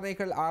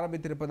விசாரணைகள்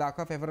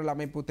ஆரம்பித்திருப்பதாக ஃபெபரல்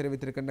அமைப்பு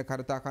தெரிவித்திருக்கின்ற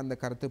கருத்தாக அந்த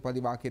கருத்து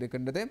பதிவாகி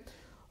இருக்கின்றது.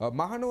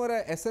 மகனுவர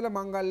எசல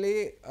மங்கல்லே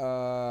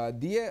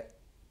திய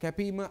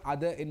கැපීම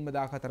අද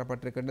என்பதாக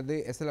தரப்பட்டிருக்கின்றது.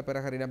 எசல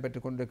பெரகர்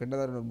இடம்பெற்றுக்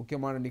கொண்டிருக்கின்றது. ஒரு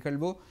முக்கியமான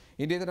நிகழ்வு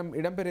இன்றைய தினம்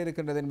இடம்பெற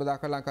இருக்கின்றது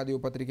என்பதாக லங்காதீவு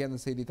பத்திரிகை அந்த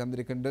செய்தி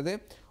தந்திருக்கின்றது.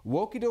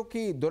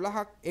 walkie-talkie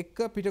 12ක් එක්ක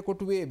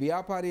පිටකොටුවේ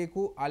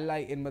வியாபாரிයෙකු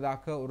අල්ලයි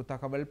என்பதாக ஒரு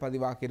தகவல்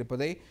பதிவாகி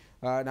இருப்பதை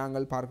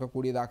நாங்கள்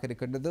பார்க்கக்கூடியதாக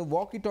இருக்கின்றது.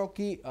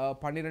 walkie-talkie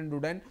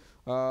 12உடன்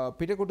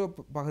பிட்டகோட்டோ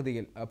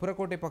பகுதியில்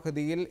புறக்கோட்டை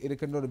பகுதியில்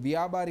இருக்கின்ற ஒரு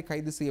வியாபாரி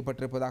கைது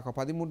செய்யப்பட்டிருப்பதாக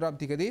 13ஆம்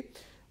திகதி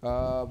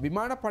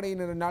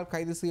விமானப்படையினரினால்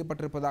கைது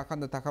செய்யப்பட்டிருப்பதாக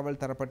அந்த தகவல்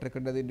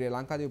தரப்பட்டிருக்கின்றது. இன்றைய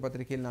லங்காதீவு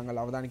பத்திரிகையில்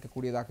நாங்கள்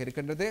அவதானிக்கக்கூடியதாக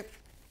இருக்கின்றது.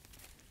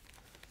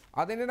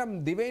 அதே நேரம்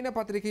திவைன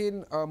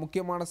பத்திரிகையின்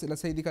முக்கியமான சில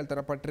செய்திகள்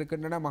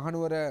தரப்பட்டிருக்கின்றன.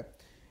 மகனுவர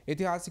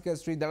ஐතිஹாசிக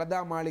ஸ்ரீ தலதா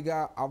மாளிகா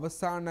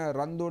அவசான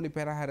ரந்தோலி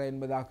பெரஹர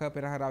என்பதாக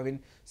பெரஹராவின்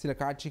சில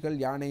காட்சிகள்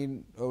யானையின்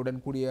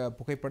உடன் கூடிய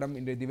புகைப்படம்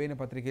இன்றைய திவைன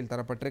பத்திரிகையில்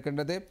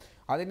தரப்பட்டிருக்கின்றது.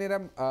 அதே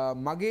நேரம்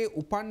மகே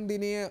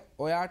உපන්දිනය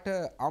ඔයාට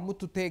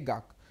අමුතු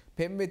තේගක්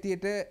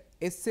පෙම්වෙතියට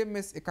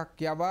SMS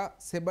එකක් යවා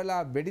செபலா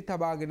வெடி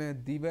தபாගෙන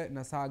දිව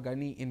நசா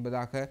கனி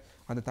என்பதாக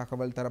அந்த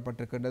தகவல்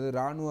தரப்பட்டிருக்கின்றது.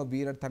 இராணுவ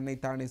வீரர்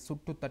தன்னைத்தானே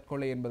சுட்டு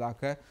தற்கொலை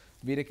என்பதாக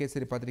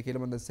வீரகேசரி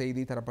பத்திரிகையிலும் அந்த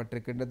செய்தி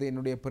தரப்பட்டிருக்கின்றது.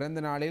 என்னுடைய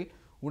பிறந்த நாளில்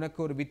உனக்கு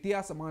ஒரு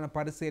வித்தியாசமான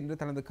பரிசு என்று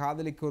தனது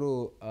காதலிக்கு ஒரு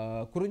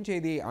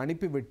குறுஞ்செய்தியை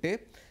அனுப்பிவிட்டு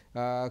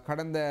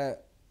கடந்த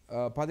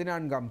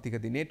 14ஆம்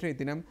திகதி நேற்றைய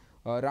தினம்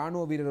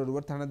இராணுவ வீரர்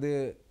ஒருவர் தனது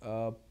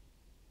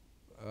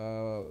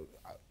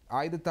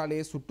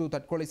ஆயுதத்தாலேயே சுட்டு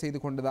தற்கொலை செய்து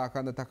கொண்டதாக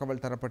அந்த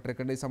தகவல்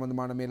தரப்பட்டிருக்கின்றது.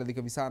 சம்பந்தமான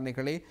மேலதிக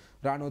விசாரணைகளை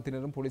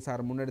இராணுவத்தினரும்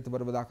போலீசாரும் முன்னெடுத்து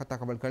வருவதாக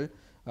தகவல்கள்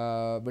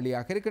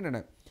வெளியாக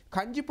இருக்கின்றன.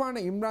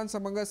 கஞ்சிப்பான இம்ரான்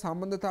சமங்க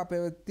சம்பந்ததா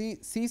பெவத்தி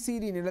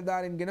சிசிடி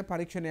நிலதாரின்கின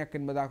பரீட்சணையாக்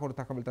என்பதாக ஒரு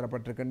தகவல்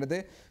தரப்பட்டிருக்கின்றது.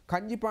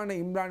 கஞ்சிப்பான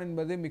இம்ரான்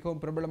என்பது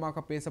மிகவும்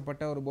பிரபலமாக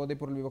பேசப்பட்ட ஒரு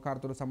போதைப்பொருள்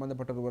விவகாரத்தோடு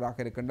சம்பந்தப்பட்ட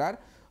ஒருவராக இருக்கின்றார்.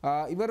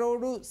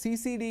 இவரோடு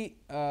சிசிடி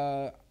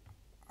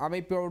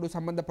அமைப்போடு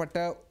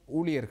சம்பந்தப்பட்ட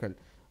ஊழியர்கள்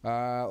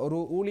ஒரு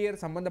ஊழியர்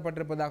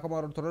சம்பந்தப்பட்டிருப்பதாகவும்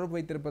அவர் தொடர்பு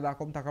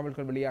வைத்திருப்பதாகவும்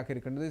தகவல்கள் வெளியாக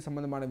இருக்கின்றது.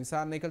 சம்பந்தமான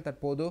விசாரணைகள்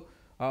தற்போது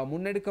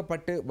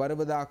முன்னெடுக்கப்பட்டு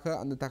வருவதாக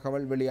அந்த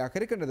தகவல் வெளியாக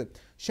இருக்கின்றது.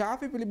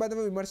 ஷாஃபி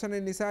පිළිබඳව විමර්ශන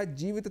නිසා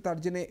ජීවිත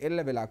තර්ජනය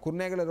එල්ල වෙලා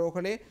කුරුණෑගල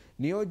රෝහලේ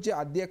නියෝජ්‍ය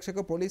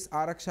අධ්‍යක්ෂක පොලිස්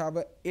ආරක්ෂාව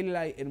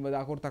ඉල්ලයි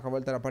என்பதாக ஒரு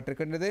தகவல்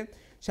தரப்பட்டிருக்கின்றது.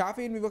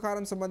 ஷாஃபியின்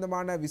விவகாரம்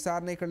சம்பந்தமான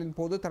விசாரணைகளின்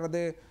போது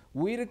தனது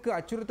உயிருக்கு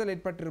அச்சுறுத்தல்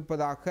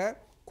ஏற்பட்டிருப்பதாக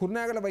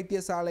குருநாகல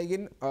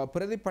வைத்தியசாலையின்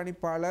பிரதி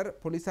பணிப்பாளர்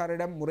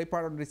போலீசாரிடம்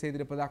முறைப்பாடு ஒன்றை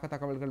செய்திருப்பதாக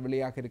தகவல்கள்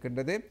வெளியாக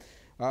இருக்கின்றது.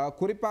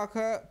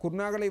 குறிப்பாக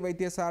குருநாகலை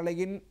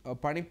வைத்தியசாலையின்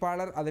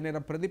பணிப்பாளர் அதே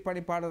நேரம் பிரதி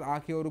பணிப்பாளர்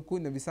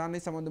ஆகியோருக்கும் இந்த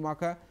விசாரணை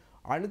சம்பந்தமாக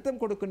அழுத்தம்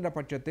கொடுக்கின்ற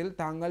பட்சத்தில்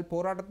தாங்கள்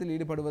போராட்டத்தில்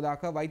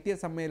ஈடுபடுவதாக வைத்திய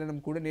சம்மேளனம்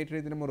கூட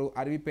நேற்றைய தினம் ஒரு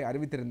அறிவிப்பை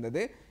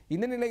அறிவித்திருந்தது.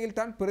 இந்த நிலையில்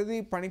தான் பிரதி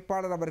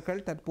பணிப்பாளர்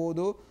அவர்கள்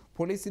தற்போது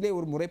போலீசிலே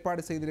ஒரு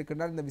முறைப்பாடு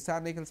செய்திருக்கின்றார். இந்த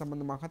விசாரணைகள்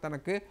சம்பந்தமாக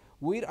தனக்கு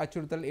உயிர்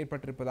அச்சுறுத்தல்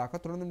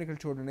ஏற்பட்டிருப்பதாக. தொடர்ந்து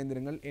நிகழ்ச்சியோடு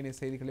இணைந்திருங்கள். ஏனைய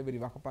செய்திகளை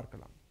விரிவாக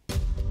பார்க்கலாம்.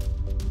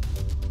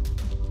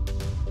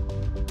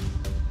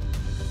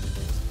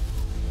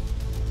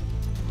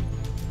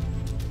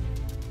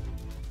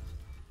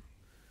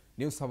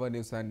 News our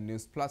news and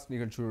news plus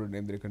நிகழ்ச்சியோடு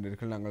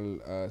இணைந்திருக்கின்றீர்கள். நாங்கள்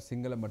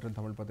சிங்கள மற்றும்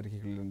தமிழ்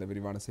பத்திரிகைகளில் இருந்த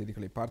விரிவான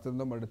செய்திகளை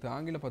பார்த்திருந்தோம். அடுத்து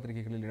ஆங்கில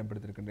பத்திரிகைகளில்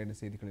இடம்பெற்றிருக்கின்ற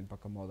செய்திகளின்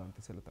பக்கம்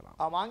அவதானத்தை செலுத்தலாம்.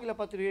 ஆங்கில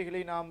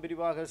பத்திரிகைகளை நாம்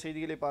விரிவாக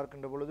செய்திகளை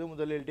பார்க்கின்ற பொழுது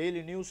முதலில்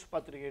டெய்லி நியூஸ்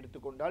பத்திரிகை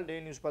எடுத்துக்கொண்டால்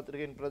டெய்லி நியூஸ்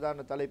பத்திரிகையின்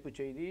பிரதான தலைப்புச்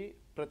செய்தி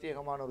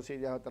பிரத்யேகமான ஒரு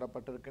செய்தியாக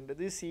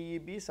தரப்பட்டிருக்கின்றது.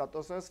 சிஇபி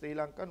சத்தோச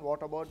Sri Lankan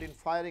what about in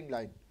firing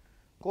line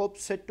COPE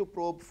set to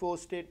probe four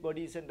state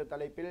bodies என்ற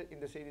தலைப்பில்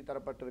இந்த செய்தி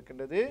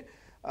தரப்பட்டிருக்கின்றது.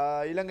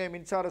 இலங்கை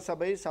மின்சார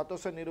சபை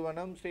சத்தோச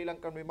நிறுவனம்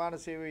ஸ்ரீலங்கன் விமான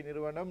சேவை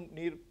நிறுவனம்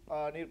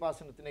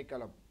நீர்ப்பாசன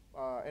திணைக்களம்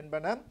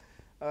என்பன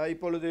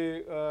இப்பொழுது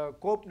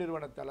கோப்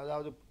நிறுவனத்தால்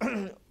அதாவது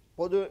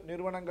பொது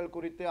நிறுவனங்கள்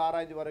குறித்து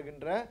ஆராய்ந்து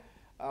வருகின்ற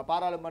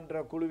பாராளுமன்ற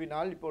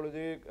குழுவினால்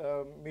இப்பொழுது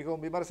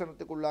மிகவும்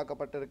விமர்சனத்துக்கு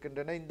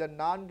உள்ளாக்கப்பட்டிருக்கின்றன. இந்த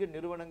 4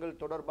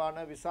 நிறுவனங்கள்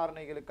தொடர்பான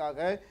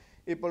விசாரணைகளுக்காக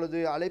இப்பொழுது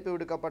அழைப்பு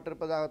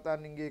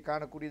விடுக்கப்பட்டிருப்பதாகத்தான் இங்கே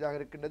காணக்கூடியதாக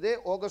இருக்கின்றது.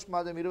 ஆகஸ்ட்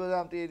மாதம்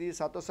 20ஆம் தேதி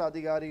சத்தோச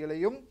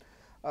அதிகாரிகளையும்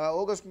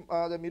ஆகஸ்ட்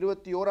மாதம்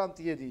 21ஆம்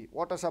தேதி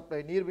வாட்டர் சப்ளை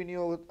நீர்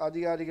விநியோக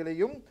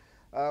அதிகாரிகளையும்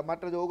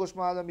மற்றது ஆகஸ்ட்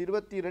மாதம்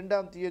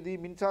 22ஆம் தேதி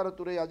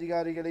மின்சாரத்துறை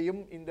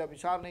அதிகாரிகளையும் இந்த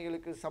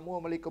விசாரணைகளுக்கு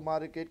சமூகம்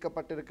அளிக்குமாறு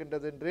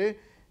கேட்கப்பட்டிருக்கின்றது என்று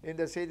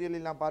இந்த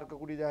செய்திகளில் நாம்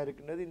பார்க்கக்கூடியதாக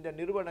இருக்கின்றது. இந்த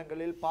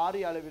நிறுவனங்களில்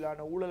பாரிய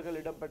அளவிலான ஊழல்கள்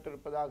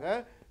இடம்பெற்றிருப்பதாக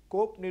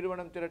கோப்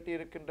நிறுவனம்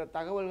திரட்டியிருக்கின்ற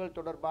தகவல்கள்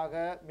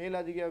தொடர்பாக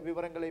மேலதிக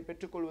விவரங்களை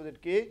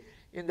பெற்றுக்கொள்வதற்கு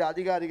இந்த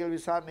அதிகாரிகள்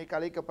விசாரணைக்கு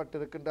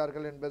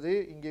அழைக்கப்பட்டிருக்கின்றார்கள் என்பது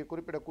இங்கே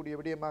குறிப்பிடக்கூடிய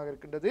விடயமாக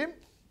இருக்கின்றது.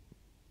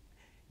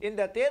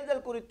 இந்த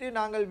தேர்தல் குறித்து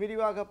நாங்கள்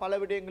விரிவாக பல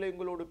விடயங்களை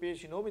உங்களோடு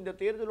பேசினோம். இந்த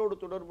தேர்தலோடு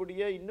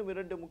தொடர்புடைய இன்னும்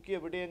 2 முக்கிய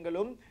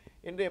விடயங்களும்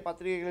இன்றைய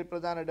பத்திரிகைகளில்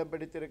பிரதான இடம்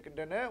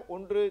பிடித்திருக்கின்றன.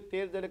 ஒன்று,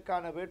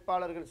 தேர்தலுக்கான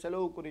வேட்பாளர்கள்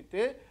செலவு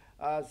குறித்து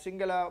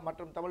சிங்கள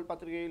மற்றும் தமிழ்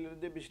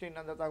பத்திரிகையிலிருந்து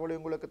பிஷ்ணின் அந்த தகவலை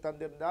உங்களுக்கு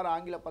தந்திருந்தார்.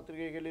 ஆங்கில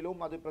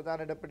பத்திரிகைகளிலும் அது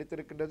பிரதான இடம்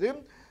பிடித்திருக்கின்றது.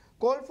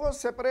 Call for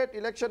separate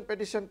election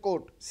petition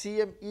court,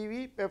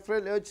 சிஎம்இவி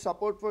PAFFREL urge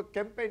support for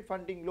campaign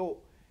funding low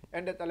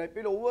என்ற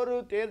தலைப்பில் ஒவ்வொரு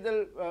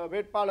தேர்தல்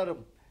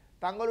வேட்பாளரும்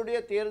தங்களுடைய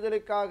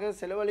தேர்தலுக்காக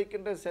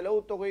செலவழிக்கின்ற செலவு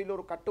தொகையில்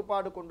ஒரு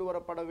கட்டுப்பாடு கொண்டு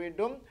வரப்பட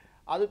வேண்டும்.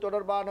 அது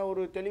தொடர்பான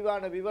ஒரு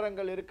தெளிவான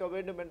விவரங்கள் இருக்க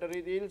வேண்டும் என்ற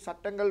ரீதியில்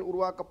சட்டங்கள்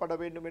உருவாக்கப்பட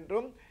வேண்டும்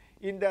என்றும்,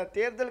 இந்த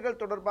தேர்தல்கள்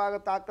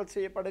தொடர்பாக தாக்கல்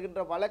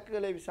செய்யப்படுகின்ற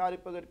வழக்குகளை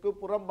விசாரிப்பதற்கு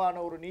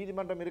புறம்பான ஒரு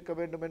நீதிமன்றம் இருக்க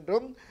வேண்டும்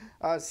என்றும்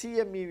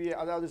சிஎம்இவி,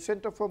 அதாவது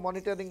centre for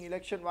monitoring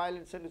election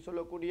violence என்று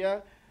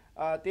சொல்லக்கூடிய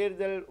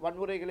தேர்தல்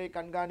வன்முறைகளை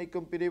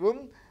கண்காணிக்கும்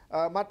பிரிவும்,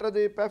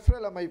 மற்றது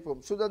பெஃப்ரல்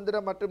அமைப்பும், சுதந்திர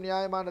மற்றும்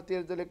நியாயமான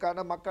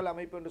தேர்தலுக்கான மக்கள்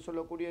அமைப்பு என்று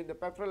சொல்லக்கூடிய இந்த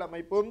பெஃப்ரல்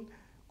அமைப்பும்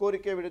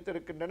கோரிக்கை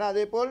விடுத்திருக்கின்றன.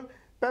 அதேபோல்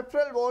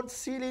PAFFREL wants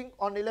ceiling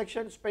on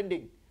election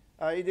spending,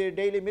 இது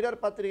டெய்லி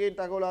மிரர் பத்திரிகையின்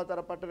தகவலாக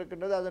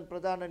தரப்பட்டிருக்கின்றது. அதன்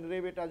பிரதான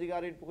நிறைவேற்று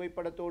அதிகாரியின்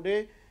புகைப்படத்தோடு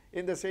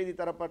இந்த செய்தி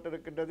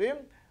தரப்பட்டிருக்கின்றது.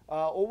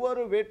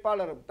 ஒவ்வொரு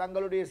வேட்பாளரும்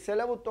தங்களுடைய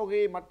செலவு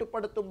தொகையை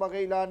மட்டுப்படுத்தும்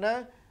வகையிலான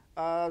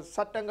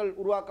சட்டங்கள்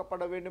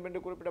உருவாக்கப்பட வேண்டும் என்று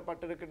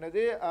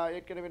குறிப்பிடப்பட்டிருக்கின்றது.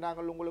 ஏற்கனவே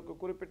நாங்கள் உங்களுக்கு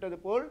குறிப்பிட்டது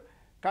போல்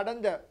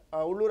கடந்த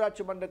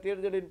உள்ளூராட்சி மன்ற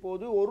தேர்தலின்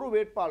போது ஒரு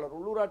வேட்பாளர்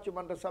உள்ளூராட்சி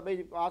மன்ற சபை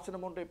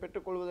ஆசனம் ஒன்றை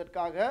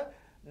பெற்றுக்கொள்வதற்காக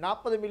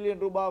 40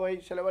 மில்லியன் ரூபாவை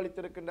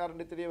செலவழித்திருக்கின்றார்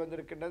என்று தெரிய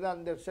வந்திருக்கின்றது.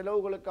 அந்த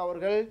செலவுகளுக்கு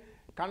அவர்கள்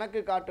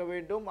கணக்கு காட்ட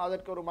வேண்டும்,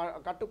 அதற்கு ஒரு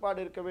கட்டுப்பாடு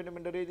இருக்க வேண்டும்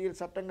என்ற ரீதியில்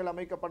சட்டங்கள்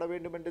அமைக்கப்பட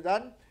வேண்டும்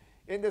என்றுதான்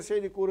இந்த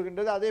செய்தி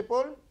கூறுகின்றது.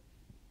 அதேபோல்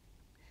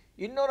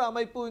இன்னொரு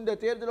அமைப்பு இந்த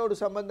தேர்தலோடு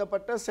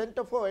சம்பந்தப்பட்ட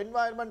சென்டர் ஃபார்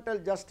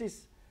என்வாயர்மெண்டல் ஜஸ்டிஸ்,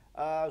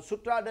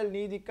 சுற்றாடல்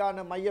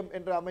நீதிக்கான மையம்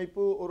என்ற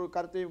அமைப்பு ஒரு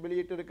கருத்தை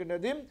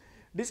வெளியிட்டிருக்கின்றது.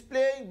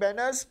 Displaying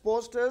banners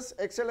posters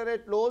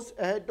accelerate lows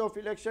ahead of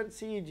election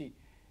CEG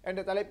என்ற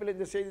தலைப்பில்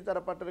இந்த செய்தி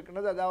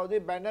தரப்பட்டிருக்கின்றது. அதாவது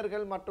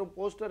பேனர்கள் மற்றும்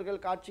போஸ்டர்கள்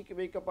காட்சிக்கு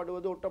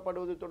வைக்கப்படுவது,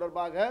 ஒட்டப்படுவது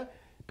தொடர்பாக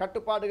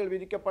கட்டுப்பாடுகள்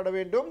விதிக்கப்பட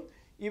வேண்டும்.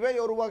 இவை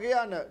ஒரு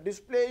வகையான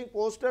displaying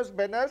posters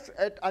banners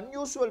at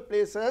unusual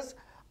places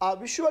are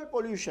visual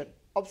pollution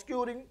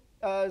obscuring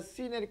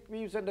scenic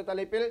views என்ற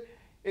தலைப்பில்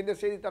இந்த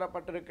செய்தி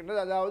தரப்பட்டிருக்கின்றது.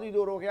 அதாவது இது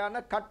ஒரு வகையான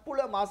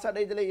கட்புல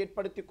மாசடைதலை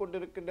ஏற்படுத்தி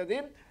கொண்டிருக்கின்றது.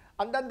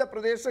 அந்தந்த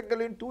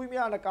பிரதேசங்களின்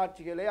தூய்மையான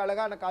காட்சிகளை,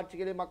 அழகான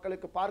காட்சிகளை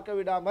மக்களுக்கு பார்க்க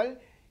விடாமல்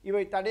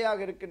இவை தடையாக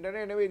இருக்கின்றன.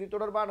 எனவே இது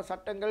தொடர்பான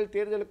சட்டங்கள்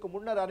தேர்தலுக்கு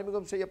முன்னர்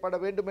அறிமுகம் செய்யப்பட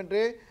வேண்டும்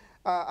என்று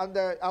அந்த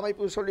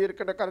அமைப்பு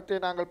சொல்லியிருக்கின்ற கருத்தை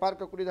நாங்கள்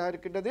பார்க்கக்கூடியதாக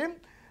இருக்கின்றது.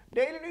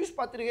 டெய்லி நியூஸ்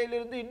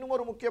பத்திரிகையிலிருந்து இன்னும்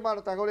ஒரு முக்கியமான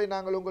தகவலை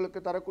நாங்கள்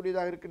உங்களுக்கு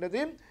தரக்கூடியதாக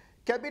இருக்கின்றது.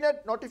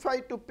 Cabinet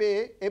notified to pay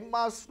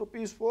எம்ஆர்ஸ்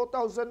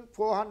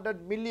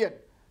 ₹4,400 million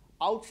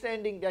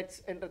outstanding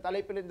debts என்ற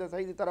தலைப்பில் இந்த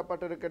செய்தி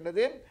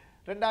தரப்பட்டிருக்கின்றது.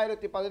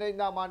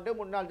 2015ஆம் ஆண்டு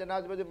முன்னாள்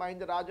ஜனாதிபதி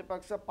மஹிந்த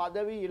ராஜபக்ச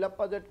பதவி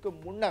இழப்பதற்கு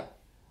முன்னர்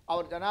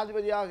அவர்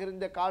ஜனாதிபதியாக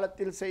இருந்த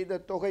காலத்தில் செய்த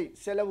தொகை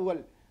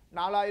செலவுகள்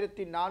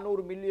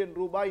 4,400 மில்லியன்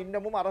ரூபாய்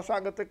இன்னமும்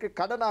அரசாங்கத்துக்கு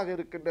கடனாக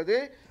இருக்கின்றது.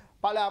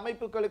 பல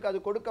அமைப்புகளுக்கு அது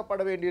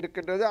கொடுக்கப்பட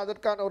வேண்டியிருக்கின்றது.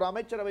 அதற்கான ஒரு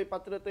அமைச்சரவை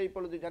பத்திரத்தை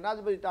இப்பொழுது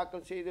ஜனாதிபதி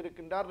தாக்கல்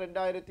செய்திருக்கின்றார்.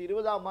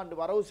 2020ஆம் ஆண்டு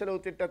வரவு செலவு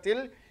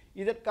திட்டத்தில்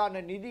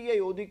இதற்கான நிதியை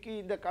ஒதுக்கி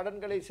இந்த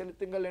கடன்களை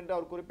செலுத்துங்கள் என்று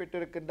அவர்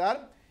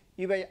குறிப்பிட்டிருக்கின்றார்.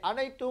 இவை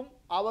அனைத்தும்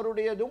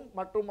அவருடையதும்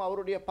மற்றும்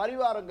அவருடைய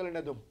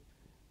பரிவாரங்களினதும்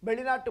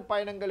வெளிநாட்டு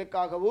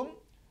பயணங்களுக்காகவும்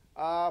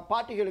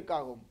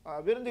பார்ட்டிகளுக்காகவும்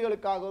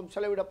விருந்துகளுக்காகவும்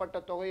செலவிடப்பட்ட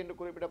தொகை என்று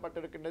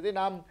குறிப்பிடப்பட்டிருக்கின்றது.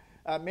 நாம்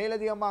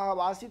மேலதிகமாக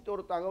வாசித்த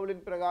ஒரு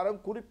தகவலின் பிரகாரம்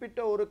குறிப்பிட்ட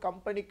ஒரு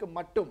கம்பெனிக்கு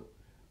மட்டும்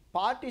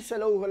பார்ட்டி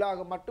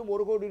செலவுகளாக மட்டும்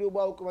 1 கோடி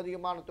ரூபாவுக்கும்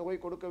அதிகமான தொகை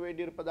கொடுக்க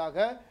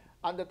வேண்டியிருப்பதாக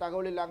அந்த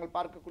தகவலில் நாங்கள்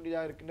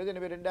பார்க்கக்கூடியதாக இருக்கின்றது.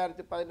 எனவே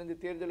 2015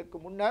 தேர்தலுக்கு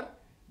முன்னர்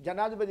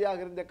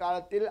ஜனாதிபதியாக இருந்த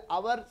காலத்தில்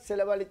அவர்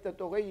செலவழித்த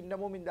தொகை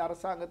இன்னமும் இந்த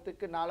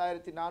அரசாங்கத்துக்கு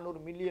 4,400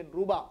 மில்லியன்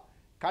ரூபாய்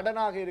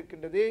கடனாக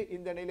இருக்கின்றது.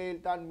 இந்த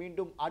நிலையில் தான்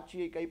மீண்டும்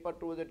ஆட்சியை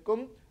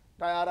கைப்பற்றுவதற்கும்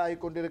தயாராகி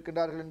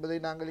கொண்டிருக்கின்றார்கள் என்பதை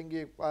நாங்கள்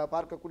இங்கே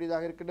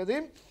பார்க்கக்கூடியதாக இருக்கின்றது.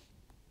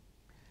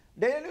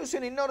 டெய்லி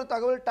நியூஸின் இன்னொரு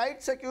தகவல்,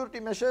 tight security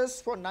measures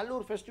for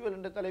Nallur festival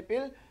என்ற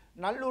தலைப்பில்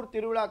நல்லூர்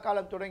திருவிழா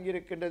காலம் தொடங்கி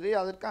இருக்கின்றது.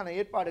 அதற்கான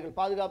ஏற்பாடுகள்,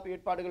 பாதுகாப்பு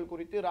ஏற்பாடுகள்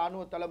குறித்து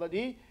இராணுவ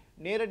தளபதி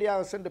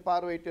நேரடியாக சென்று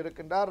பார்வையிட்டு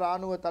இருக்கின்றார்.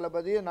 இராணுவ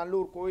தளபதி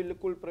நல்லூர்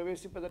கோயிலுக்குள்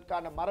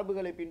பிரவேசிப்பதற்கான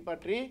மரபுகளை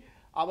பின்பற்றி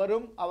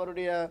அவரும்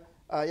அவருடைய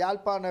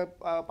யாழ்ப்பாண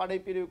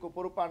படைப்பிரிவுக்கு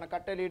பொறுப்பான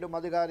கட்டளையிடும்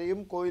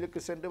அதிகாரியும் கோயிலுக்கு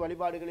சென்று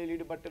வழிபாடுகளில்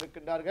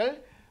ஈடுபட்டிருக்கின்றார்கள்.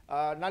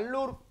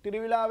 நல்லூர்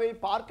திருவிழாவை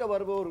பார்க்க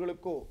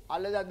வருபவர்களுக்கோ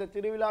அல்லது அந்த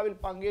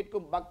திருவிழாவில்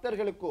பங்கேற்கும்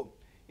பக்தர்களுக்கோ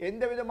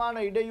எந்த விதமான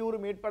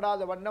இடையூறும்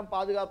ஏற்படாத வண்ணம்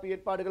பாதுகாப்பு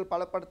ஏற்பாடுகள்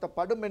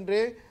பலப்படுத்தப்படும் என்று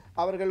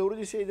அவர்கள்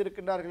உறுதி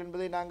செய்திருக்கின்றார்கள்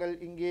என்பதை நாங்கள்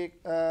இங்கே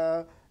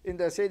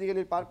இந்த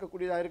செய்திகளில்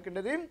பார்க்கக்கூடியதாக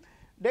இருக்கின்றது.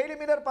 டெய்லி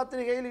மிரர்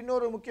பத்திரிகையில்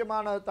இன்னொரு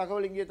முக்கியமான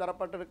தகவல் இங்கே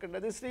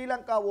தரப்பட்டிருக்கின்றது.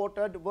 Sri Lanka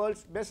voted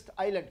world's best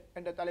Island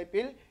என்ற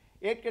தலைப்பில்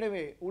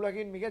ஏற்கனவே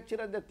உலகின்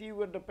மிகச்சிறந்த தீவு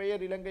என்ற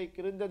பெயர் இலங்கைக்கு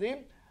இருந்தது.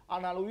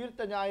 ஆனால்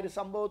உயிர்த்த ஞாயிறு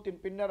சம்பவத்தின்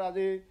பின்னர்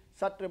அது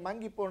சற்று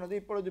மங்கி போனது.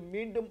 இப்பொழுது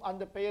மீண்டும்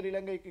அந்த பெயர்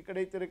இலங்கைக்கு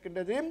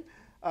கிடைத்திருக்கின்றது.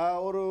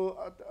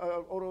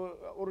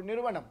 ஒரு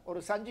நிறுவனம், ஒரு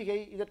சஞ்சிகை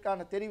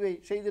இதற்கான தெரிவை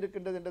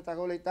செய்திருக்கின்றது என்ற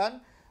தகவலைத்தான்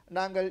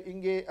நாங்கள்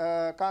இங்கே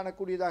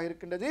காணக்கூடியதாக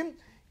இருக்கின்றது.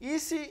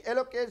 EC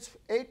allocates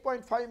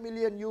 8.5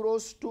 million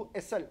euros to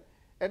SL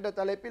என்ற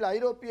தலைப்பில்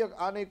ஐரோப்பிய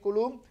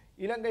ஆணைக்குழு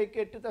இலங்கைக்கு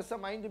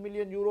 8.5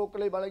 மில்லியன்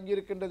யூரோக்களை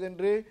வழங்கியிருக்கின்றது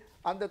என்று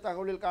அந்த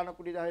தகவலில்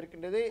காணக்கூடியதாக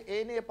இருக்கின்றது.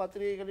 ஏனைய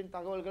பத்திரிகைகளின்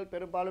தகவல்கள்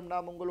பெரும்பாலும்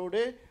நாம்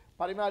உங்களோடு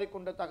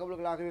பரிமாறிக்கொண்ட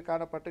தகவல்களாகவே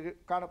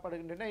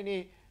காணப்படுகின்றன. இனி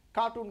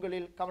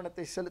கார்ட்டூன்களில்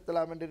கவனத்தை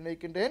செலுத்தலாம் என்று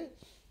நினைக்கின்றேன்.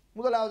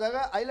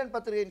 முதலாவதாக ஐலண்ட்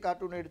பத்திரிகையின்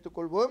கார்ட்டூனை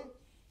எடுத்துக்கொள்வோம்.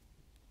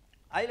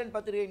 ஐலண்ட்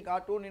பத்திரிகையின்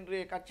கார்ட்டூன்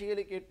இன்றைய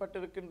கட்சிகளுக்கு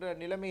ஏற்பட்டிருக்கின்ற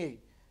நிலைமையை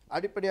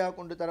அடிப்படையாக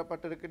கொண்டு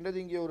தரப்பட்டிருக்கின்றது.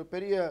 இங்கே ஒரு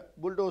பெரிய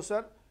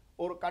புல்டோசர்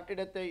ஒரு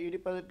கட்டிடத்தை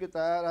இடிப்பதற்கு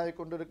தயாராகி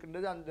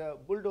கொண்டிருக்கின்றது. அந்த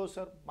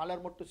புல்டோசர்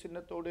மலர் மொட்டு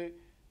சின்னத்தோடு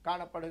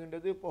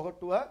காணப்படுகின்றது.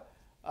 பொகட்டுவ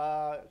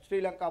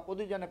ஸ்ரீலங்கா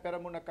பொதுஜன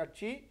பெரமுன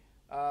கட்சி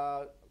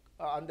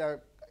அந்த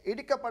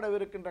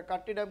இடிக்கப்படவிருக்கின்ற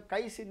கட்டிடம்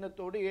கை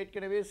சின்னத்தோடு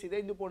ஏற்கனவே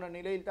சிதைந்து போன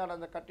நிலையில் தான்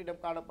அந்த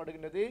கட்டிடம்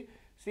காணப்படுகின்றது.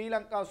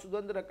 ஸ்ரீலங்கா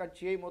சுதந்திர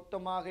கட்சியை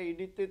மொத்தமாக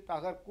இடித்து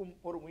தகர்க்கும்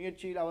ஒரு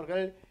முயற்சியில்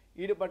அவர்கள்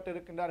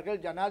ஈடுபட்டிருக்கின்றார்கள்.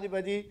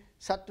 ஜனாதிபதி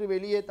சற்று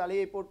வெளியே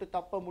தலையை போட்டு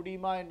தப்ப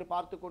முடியுமா என்று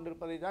பார்த்து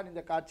கொண்டிருப்பதை தான்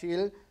இந்த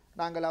காட்சியில்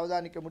நாங்கள்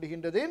அவதானிக்க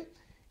முடிகின்றது.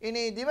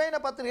 இனி திவைன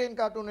பத்திரிகையின்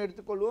கார்ட்டூன்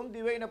எடுத்துக்கொள்வோம்.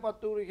 திவைன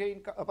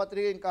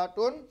பத்திரிகையின்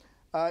கார்ட்டூன்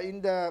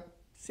இந்த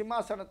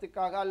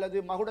சிம்மாசனத்துக்காக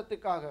அல்லது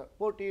மகுடத்துக்காக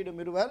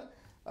போட்டியிடும் இருவர்.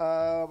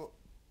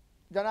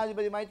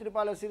 ஜனாதிபதி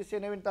மைத்ரிபால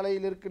சிறிசேனவின்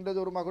தலையில் இருக்கின்றது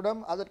ஒரு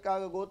மகுடம்.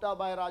 அதற்காக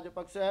கோத்தாபாய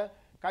ராஜபக்ச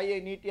கையை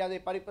நீட்டி அதை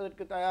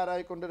பறிப்பதற்கு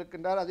தயாராகி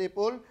கொண்டிருக்கின்றார்.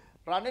 அதேபோல்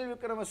ரணில்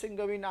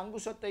விக்ரமசிங்கவின்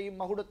அங்குசத்தையும்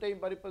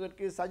மகுடத்தையும்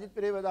பறிப்பதற்கு சஜித்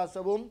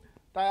பிரேமதாசவும்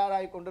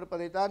தயாராகி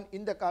கொண்டிருப்பதை தான்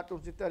இந்த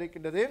கார்ட்டூன்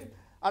சித்தரிக்கின்றது.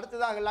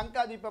 அடுத்ததாக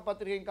லங்காதீப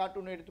பத்திரிகையின்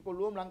கார்ட்டூனை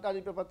எடுத்துக்கொள்வோம்.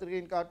 லங்காதீப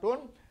பத்திரிகையின்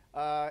கார்ட்டூன்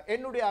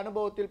என்னுடைய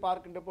அனுபவத்தில்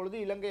பார்க்கின்ற பொழுது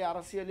இலங்கை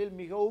அரசியலில்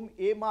மிகவும்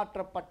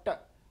ஏமாற்றப்பட்ட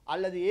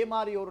அல்லது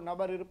ஏமாறிய ஒரு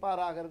நபர்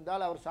இருப்பாராக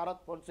இருந்தால் அவர்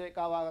சரத்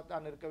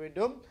பொன்சேகாவாகத்தான் இருக்க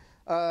வேண்டும்.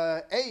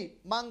 ஏய்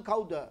மங்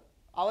கௌத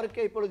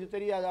அவருக்கே இப்பொழுது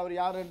தெரியாது அவர்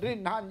யார் என்று,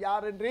 நான்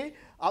யார் என்று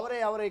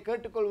அவரை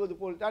கேட்டுக்கொள்வது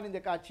போல் தான் இந்த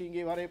காட்சி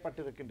இங்கே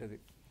வரையப்பட்டிருக்கின்றது.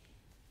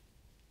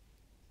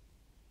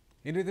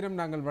 இன்றைய தினம்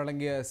நாங்கள்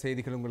வழங்கிய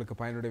செய்திகள் உங்களுக்கு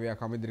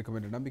பயனுடையவையாக அமைந்திருக்கும்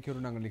என்ற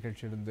நம்பிக்கையோடு நாங்கள்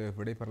நிகழ்ச்சியிலிருந்து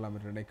விடைபெறலாம்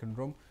என்று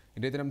நினைக்கின்றோம்.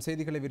 இன்றைய தினம்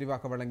செய்திகளை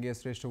விரிவாக வழங்கிய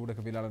சிரேஷ்ட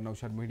ஊடகவியலாளர்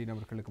நௌஷாத் மொஹிடீன்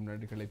அவர்களுக்கும்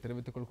நன்றிகளை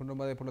தெரிவித்துக்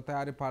கொள்கின்றோம். அதேபோல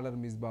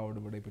தயாரிப்பாளர்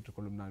மிஸ்பாவோடு விடைபெற்றுக்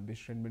கொள்ளும் நான்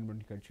பிஸ்ரன்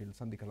மின்மன் நிகழ்ச்சியில்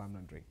சந்திக்கலாம்.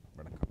 நன்றி,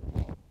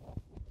 வணக்கம்.